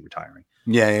is actually retiring.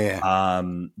 Yeah.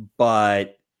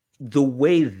 But the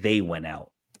way they went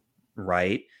out,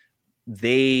 right?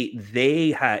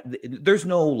 They had, there's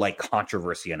no like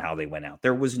controversy on how they went out.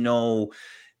 There was no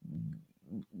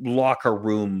locker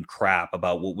room crap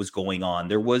about what was going on.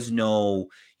 There was no,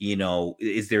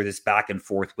 is there this back and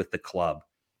forth with the club?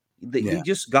 They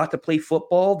just got to play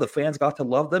football. The fans got to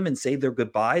love them and say their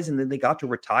goodbyes. And then they got to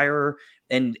retire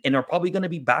and are probably going to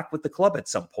be back with the club at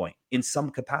some point in some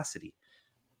capacity.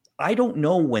 I don't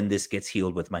know when this gets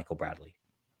healed with Michael Bradley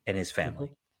and his family.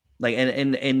 Mm-hmm. Like,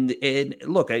 and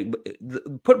look,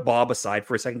 put Bob aside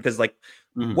for a second, because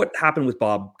what happened with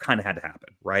Bob kind of had to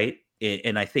happen, right?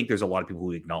 And I think there's a lot of people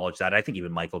who acknowledge that. I think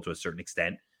even Michael, to a certain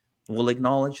extent, will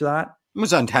acknowledge that. It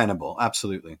was untenable,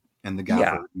 absolutely. And the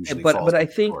gaffer usually but I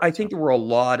think there were a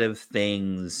lot of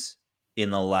things in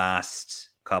the last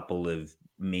couple of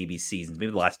maybe seasons,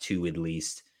 maybe the last two at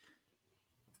least,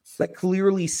 that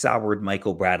clearly soured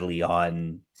Michael Bradley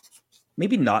on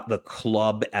maybe not the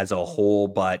club as a whole,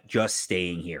 but just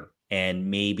staying here.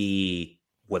 And maybe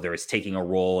whether it's taking a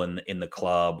role in the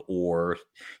club or,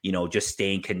 just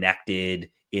staying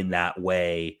connected in that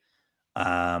way,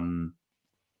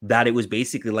 that it was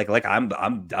basically like I'm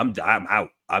out.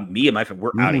 Me and my friend,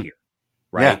 we're out of here.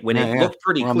 Right. Yeah, when it looked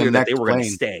pretty clear that they were going to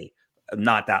stay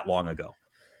not that long ago.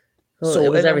 Well,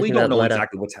 so and we don't know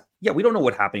exactly we don't know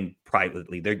what happened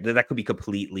privately. That could be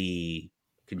completely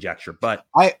conjecture. But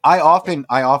I often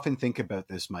think about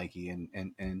this, Mikey,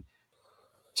 and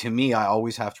to me, I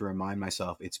always have to remind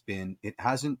myself it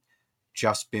hasn't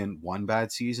just been one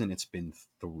bad season, it's been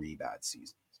 3 bad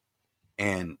seasons.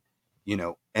 And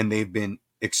and they've been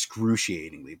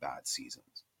excruciatingly bad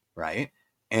seasons, right?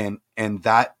 And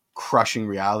that crushing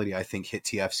reality, I think, hit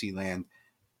TFC land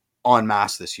en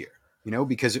masse this year.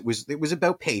 Because it was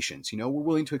about patience. We're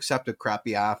willing to accept a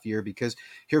crappy half year because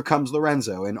here comes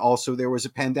Lorenzo. And also there was a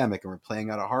pandemic and we're playing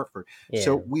out of Hartford. Yeah.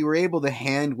 So we were able to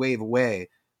hand wave away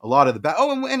a lot of the bad.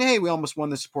 Oh, and hey, we almost won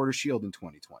the Supporters Shield in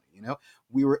 2020.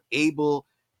 We were able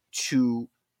to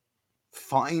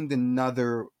find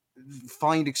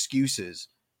excuses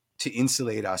to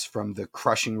insulate us from the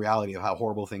crushing reality of how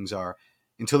horrible things are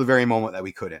until the very moment that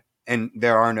we couldn't. And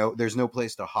there's no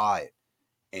place to hide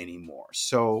anymore.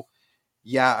 So,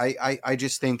 yeah, I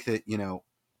just think that,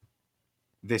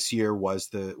 this year was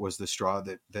the straw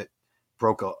that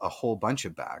broke a whole bunch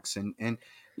of backs. And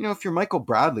if you're Michael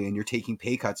Bradley and you're taking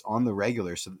pay cuts on the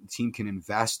regular so that the team can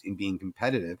invest in being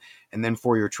competitive, and then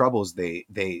for your troubles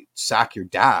they sack your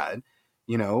dad,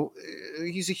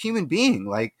 he's a human being.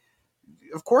 Like,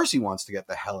 of course he wants to get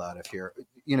the hell out of here.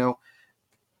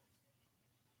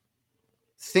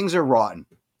 Things are rotten.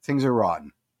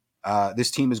 This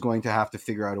team is going to have to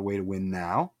figure out a way to win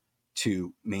now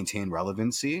to maintain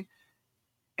relevancy.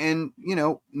 And,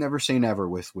 never say never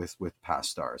with past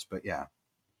stars. But yeah.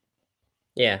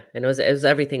 Yeah. And it was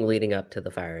everything leading up to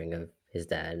the firing of his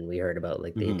dad. And we heard about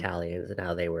like the Italians and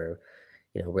how they were,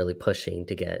 really pushing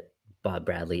to get Bob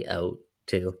Bradley out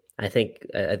too. I think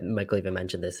Michael even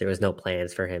mentioned this. There was no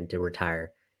plans for him to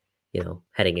retire,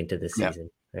 heading into this season,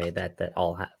 right? That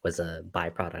all was a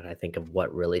byproduct, I think, of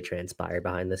what really transpired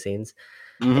behind the scenes.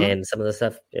 And some of the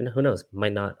stuff, who knows,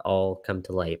 might not all come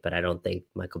to light, but I don't think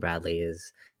Michael Bradley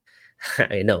is,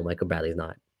 I know Michael Bradley's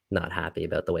not happy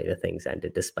about the way the things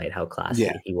ended, despite how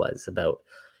classy he was about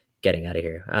getting out of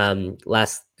here.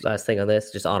 Last thing on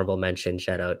this, just honorable mention,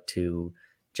 shout out to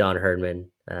John Herdman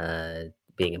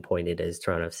being appointed as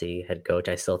Toronto FC head coach.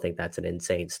 I still think that's an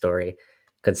insane story,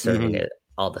 concerning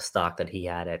all the stock that he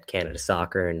had at Canada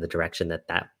Soccer and the direction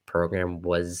that program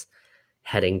was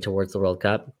heading towards the World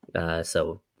Cup.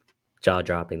 So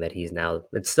jaw-dropping that he's now,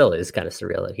 it still is kind of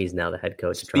surreal that he's now the head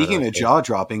coach. Speaking of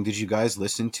jaw-dropping, did you guys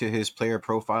listen to his player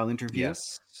profile interview?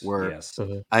 Yes.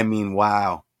 I mean,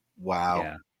 wow.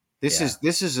 Yeah. This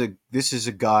is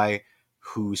a guy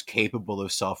who's capable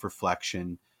of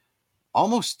self-reflection.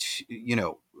 Almost,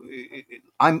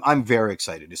 I'm very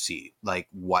excited to see like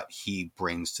what he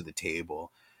brings to the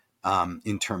table,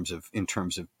 in terms of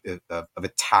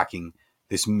attacking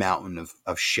this mountain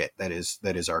of shit that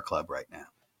is our club right now.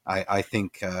 I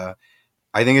think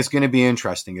it's going to be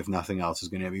interesting. If nothing else, is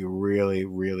going to be really,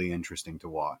 really interesting to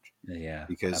watch. Yeah,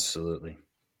 because absolutely,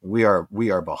 we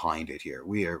are behind it here.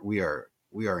 We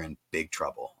are in big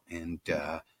trouble, and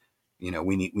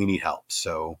we need help.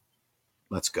 So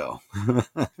let's go.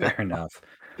 Fair enough.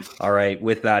 All right.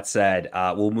 With that said,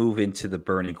 we'll move into the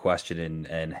burning question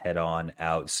and head on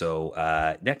out.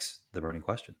 So next, the burning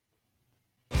question.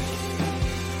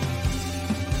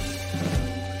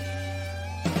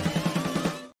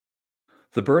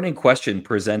 The burning question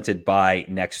presented by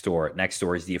Nextdoor.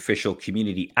 Nextdoor is the official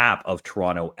community app of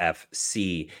Toronto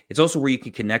FC. It's also where you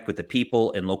can connect with the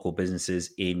people and local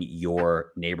businesses in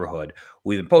your neighborhood.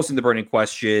 We've been posting the burning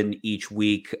question each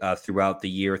week throughout the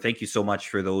year. Thank you so much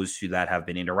for those that have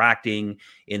been interacting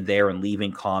in there and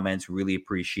leaving comments. Really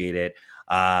appreciate it.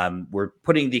 We're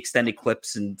putting the extended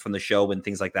clips from the show and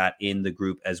things like that in the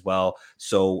group as well.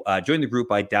 So join the group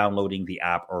by downloading the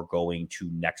app or going to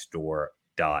Nextdoor.ca.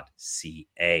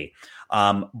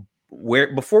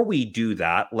 Where before we do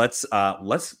that, let's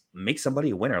make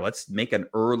somebody a winner. Let's make an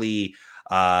early,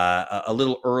 a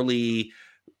little early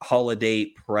holiday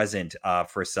present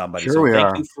for somebody. Sure, so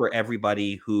thank you for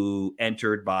everybody who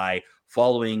entered by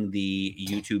following the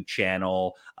YouTube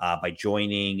channel, by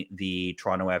joining the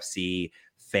Toronto FC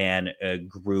fan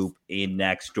group in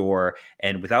Nextdoor.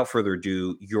 And without further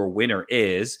ado, your winner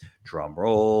is, drum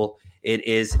roll, it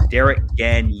is Derek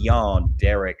Gagnon.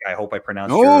 Derek, I hope I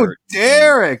pronounced your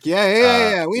Derek. name,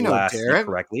 Yeah. We know Derek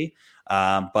correctly.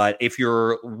 But if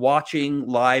you're watching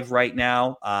live right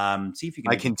now, see if you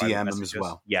can. I can DM him as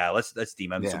well. Yeah, let's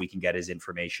DM him so we can get his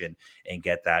information and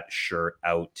get that shirt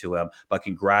out to him. But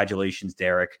congratulations,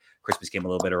 Derek. Christmas came a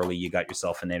little bit early. You got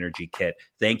yourself an energy kit.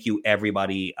 Thank you,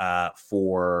 everybody,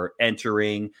 for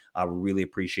entering. We really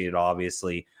appreciate it,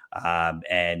 obviously.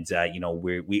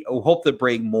 We hope to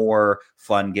bring more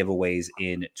fun giveaways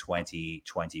in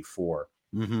 2024.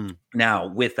 Now,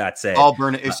 with that said, all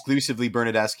exclusively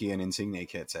Bernadeschi and Insigne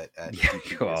kits at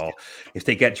well, if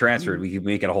they get transferred, we can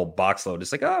make it a whole box load.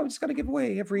 It's like, we just got to give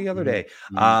away every other day.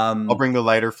 I'll bring the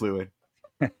lighter fluid.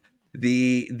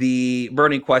 The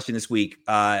burning question this week,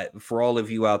 for all of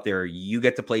you out there, you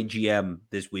get to play GM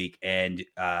this week. And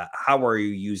how are you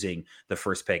using the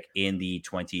first pick in the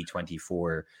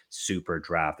 2024 Super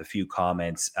Draft? A few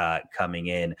comments coming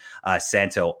in.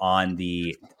 Santo on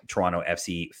the Toronto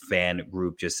FC fan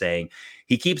group just saying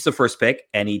he keeps the first pick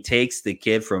and he takes the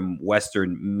kid from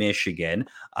Western Michigan.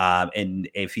 And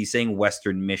if he's saying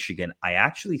Western Michigan, I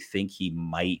actually think he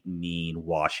might mean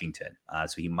Washington.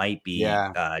 So he might be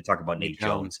talking about Nate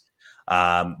Jones.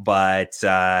 But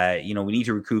we need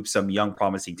to recoup some young,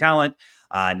 promising talent.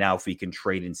 Now, if we can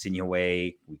trade Insigne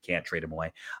away, we can't trade him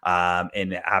away,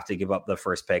 and have to give up the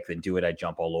first pick, then do it. I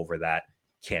jump all over that.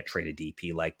 Can't trade a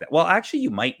DP like that. Well, actually,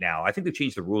 you might now. I think they've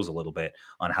changed the rules a little bit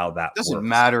on how that doesn't works.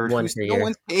 matter. No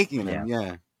one's taking him.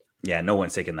 Yeah. Yeah, no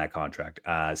one's taking that contract.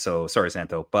 So sorry,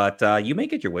 Santo, but you may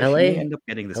get your wish. LA, You may end up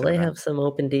getting the LA center back. have some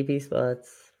open DB spots.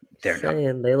 They're Just not.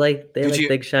 saying, they like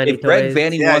big shiny If Greg toys.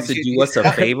 Vanny wants to do us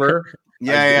a favor,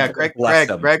 Greg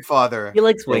Father. He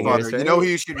likes Greg wingers, Father. right? You know who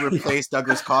you should replace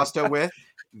Douglas Costa with?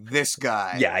 This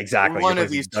guy. Yeah, exactly. One of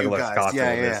these two Douglas guys. Costa Yeah,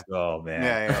 with yeah. this. Oh man.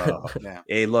 Yeah.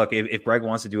 Hey, look, if Greg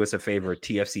wants to do us a favor,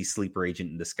 TFC sleeper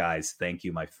agent in disguise. Thank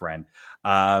you, my friend.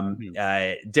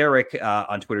 Derek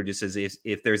on Twitter just says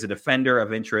if there's a defender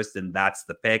of interest, then that's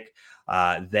the pick.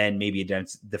 Then maybe a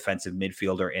defensive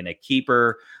midfielder and a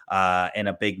keeper and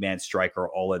a big man striker,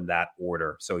 all in that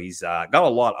order. So he's got a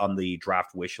lot on the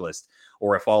draft wish list.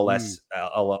 Or if all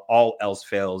else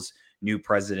fails, new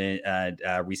president,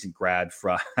 recent grad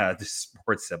from the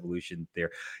Sports Evolution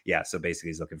there. Yeah, so basically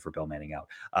he's looking for Bill Manning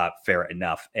out. Fair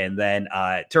enough. And then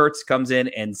Turts comes in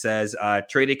and says,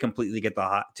 trade it completely, get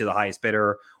to the highest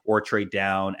bidder, or trade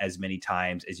down as many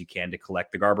times as you can to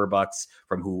collect the Garber bucks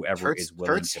from whoever is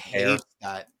willing to pair.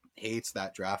 Hates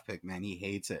that draft pick, man. He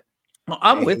hates it. Well,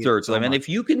 I'm with Turts. So if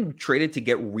you can trade it to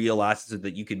get real assets so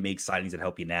that you can make signings that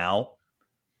help you now,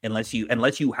 unless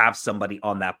you have somebody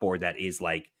on that board that is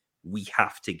like, we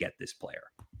have to get this player.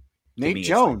 Nate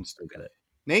Jones. Like,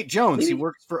 Nate Jones. Maybe. He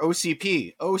works for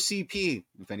OCP. OCP.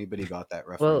 If anybody got that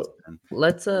reference. Well,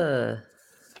 let's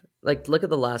look at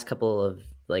the last couple of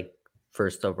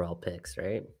first overall picks,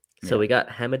 right? Yeah. So we got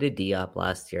Hamidou Diop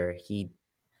last year. He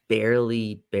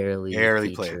barely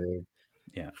featured played.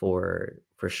 For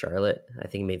Charlotte. I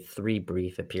think he made 3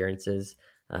 brief appearances.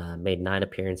 Made 9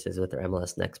 appearances with their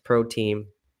MLS Next Pro team.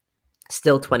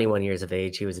 Still 21 years of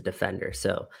age. He was a defender.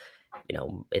 So,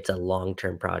 it's a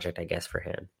long-term project, I guess, for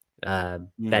him.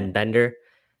 Ben Bender,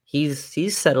 he's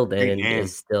settled in and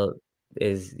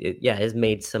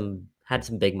had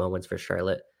some big moments for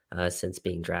Charlotte since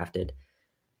being drafted.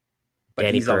 But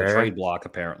Danny he's Pereira, on a trade block,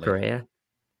 apparently. Pereira.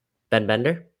 Ben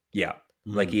Bender? Yeah.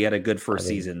 Like he had a good first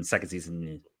season, second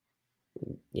season.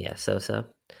 Yeah, so.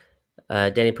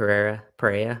 Danny Pereira,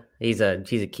 he's a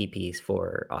key piece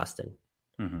for Austin.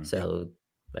 Mm-hmm. So,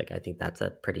 I think that's a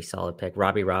pretty solid pick.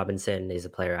 Robbie Robinson is a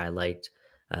player I liked.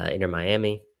 Inter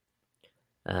Miami.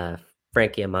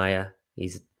 Frankie Amaya,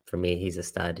 he's a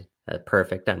stud. A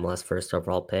perfect MLS first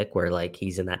overall pick where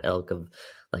he's in that ilk of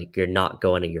you're not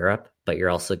going to Europe, but you're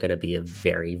also going to be a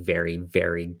very, very,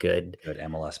 very good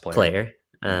MLS player.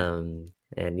 And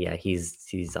yeah,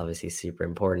 he's obviously super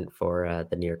important for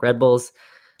the New York Red Bulls.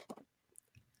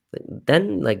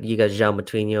 Then you got Jean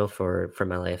Moutinho from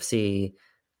LAFC,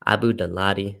 Abu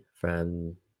Danladi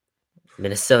from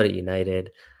Minnesota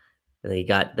United. And then you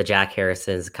got the Jack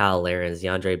Harrisons, Kyle Lahrens, the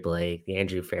Andre Blake, the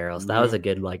Andrew Farrells. That was a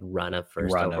good run of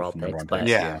first overall picks. But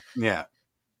yeah.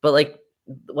 But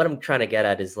what I'm trying to get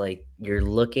at is you're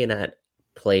looking at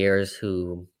players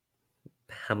who,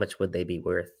 how much would they be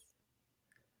worth?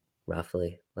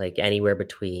 Roughly, anywhere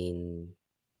between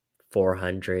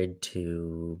 400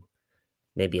 to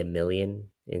maybe $1 million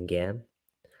in GAM.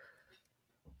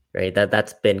 Right,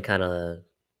 that's been kind of,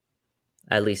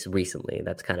 at least recently,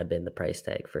 that's kind of been the price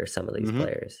tag for some of these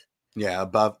players. Yeah,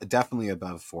 definitely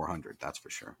above 400, that's for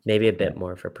sure. Maybe a bit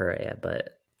more for Pereira,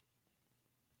 but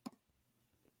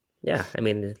yeah, I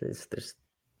mean, there's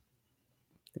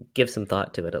give some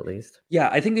thought to it at least. Yeah,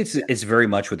 I think it's very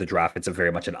much with the draft. It's a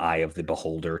very much an eye of the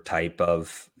beholder type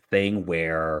of thing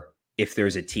where if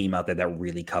there's a team out there that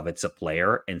really covets a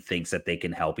player and thinks that they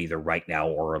can help either right now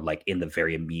or in the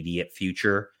very immediate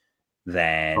future,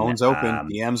 then phone's open,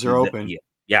 DMs are open.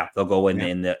 Yeah, they'll go in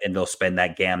and they'll spend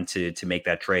that GAM to make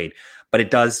that trade. But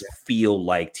it does feel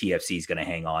like TFC is going to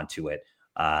hang on to it.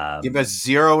 Give us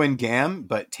 0 in GAM,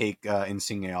 but take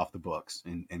Insigne off the books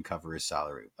and cover his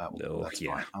salary. That's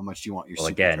fine. How much do you want your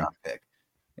super draft pick?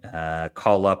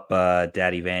 Call up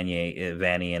Daddy Vanny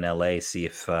in LA, see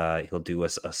if he'll do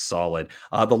us a solid.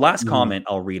 The last comment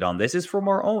I'll read on this is from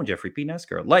our own Jeffrey P.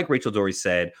 Nesker. Like Rachel Dory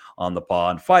said on the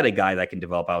pod, find a guy that can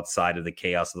develop outside of the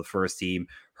chaos of the first team.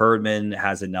 Herdman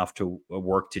has enough to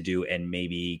work to do and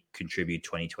maybe contribute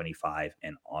 2025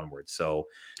 and onward. So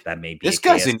that may be this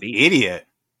guy's an idiot.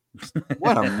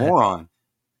 What a moron.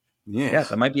 Yeah,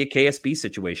 that might be a KSB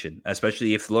situation,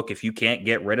 especially if you can't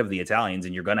get rid of the Italians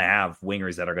and you're going to have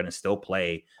wingers that are going to still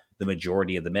play the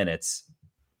majority of the minutes.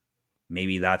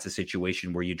 Maybe that's a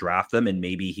situation where you draft them and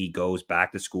maybe he goes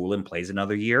back to school and plays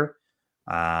another year.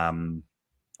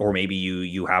 Or maybe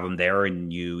you have him there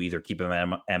and you either keep him at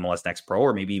MLS Next Pro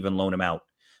or maybe even loan him out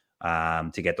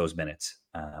to get those minutes.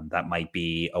 That might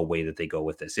be a way that they go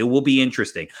with this. It will be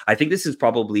interesting. I think this is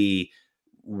probably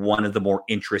one of the more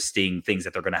interesting things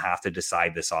that they're going to have to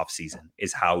decide this offseason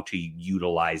is how to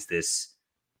utilize this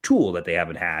tool that they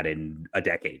haven't had in a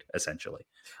decade, essentially.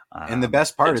 And the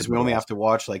best part is we only have to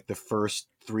watch like the first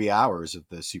 3 hours of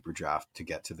the SuperDraft to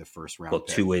get to the first round. Well,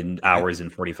 2 hours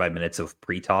and 45 minutes of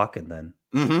pre-talk, and then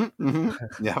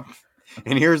yeah.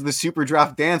 And here's the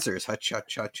SuperDraft dancers.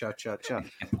 Ha-cha-cha-cha-cha-cha.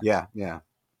 Yeah.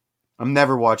 I'm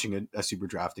never watching a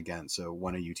SuperDraft again, so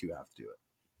one of you two have to do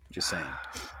it. Just saying.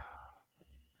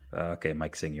 Okay,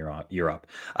 Mike Singh, you're up.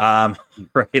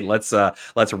 Right, let's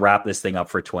wrap this thing up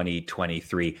for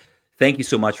 2023. Thank you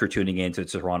so much for tuning in to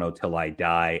Toronto Till I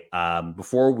Die.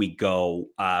 Before we go,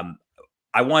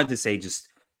 I wanted to say just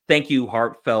thank you,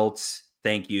 heartfelt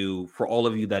thank you for all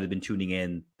of you that have been tuning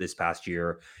in this past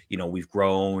year. You know, we've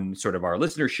grown sort of our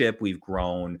listenership. We've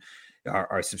grown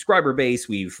our subscriber base.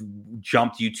 We've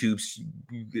jumped YouTube's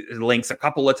links a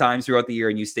couple of times throughout the year,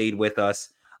 and you stayed with us.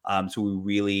 So we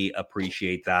really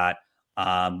appreciate that.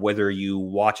 Whether you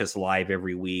watch us live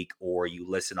every week or you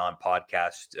listen on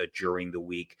podcast during the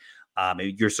week,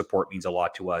 your support means a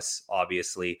lot to us,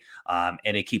 obviously, and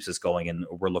it keeps us going. And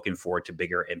we're looking forward to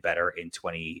bigger and better in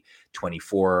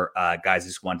 2024. Guys, I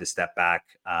just wanted to step back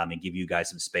and give you guys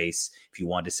some space. If you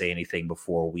want to say anything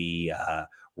before we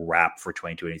wrap for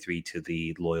 2023 to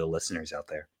the loyal listeners out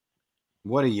there.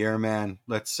 What a year, man.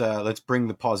 Let's bring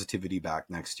the positivity back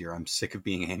next year. I'm sick of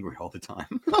being angry all the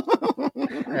time.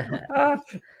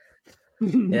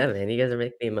 Yeah, man, you guys are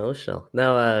making me emotional.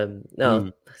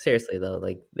 No, seriously though,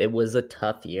 like it was a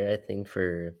tough year, I think,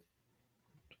 for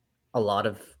a lot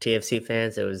of TFC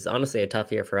fans. It was honestly a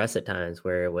tough year for us at times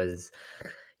where it was,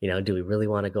 you know, do we really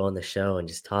want to go on the show and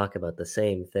just talk about the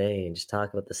same thing and just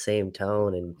talk about the same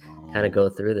tone and kind of go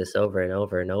through this over and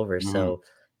over and over. So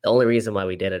the only reason why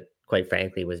we did it, quite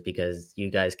frankly, was because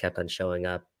you guys kept on showing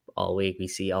up all week. We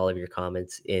see all of your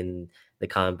comments in the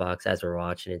comment box as we're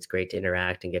watching. It's great to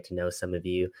interact and get to know some of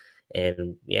you.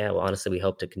 And yeah, well, honestly, we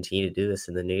hope to continue to do this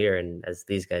in the new year. And as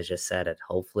these guys just said,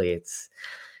 hopefully it's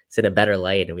in a better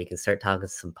light and we can start talking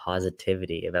some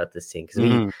positivity about this thing.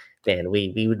 Because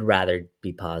we would rather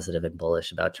be positive and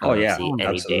bullish about Toronto FC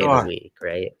any day of the week,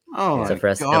 right? So for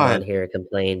us to come on here and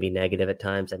complain, be negative at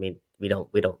times, I mean, we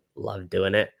don't love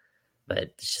doing it, but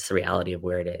it's just the reality of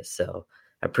where it is. So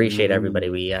I appreciate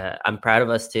everybody. I'm proud of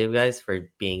us too, guys, for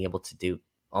being able to do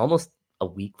almost a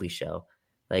weekly show.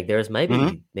 Like there was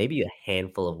maybe a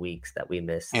handful of weeks that we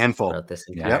missed throughout this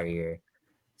entire year.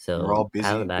 So we're all busy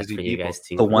for you guys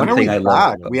too. The one thing I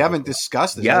love, we haven't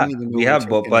discussed this. Yeah, we have,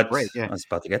 but I was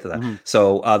about to get to that.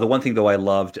 So the one thing though I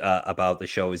loved about the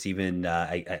show is even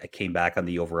I came back on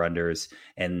the over-unders,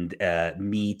 and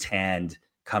me tanned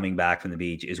coming back from the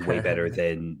beach is way better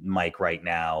than Mike right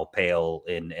now, pale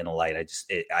in a light.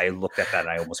 I looked at that and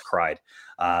I almost cried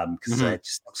because I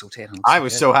just look so tan. I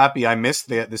was so happy I missed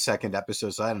the second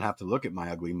episode, so I didn't have to look at my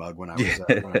ugly mug when I was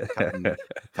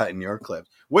cutting your clips.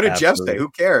 What did Jeff say? Who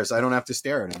cares? I don't have to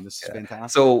stare at him. This is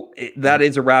fantastic. So that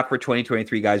is a wrap for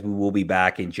 2023, guys. We will be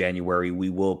back in January. We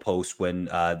will post when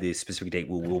the specific date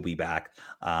we will be back.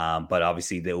 But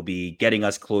obviously they will be getting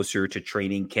us closer to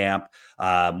training camp.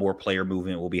 More player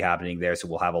movement will be happening there. So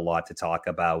we'll have a lot to talk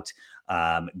about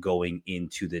going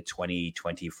into the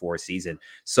 2024 season.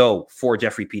 So for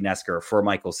Jeffrey P. Nesker, for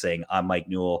Michael Singh, I'm Mike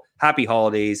Newell. Happy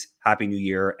holidays, happy new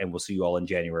year, and we'll see you all in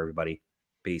January, everybody.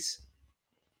 Peace.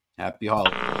 Happy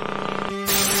holidays.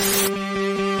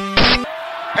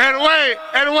 And wait,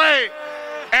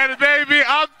 and baby,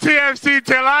 I'm TFC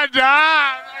till I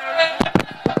die.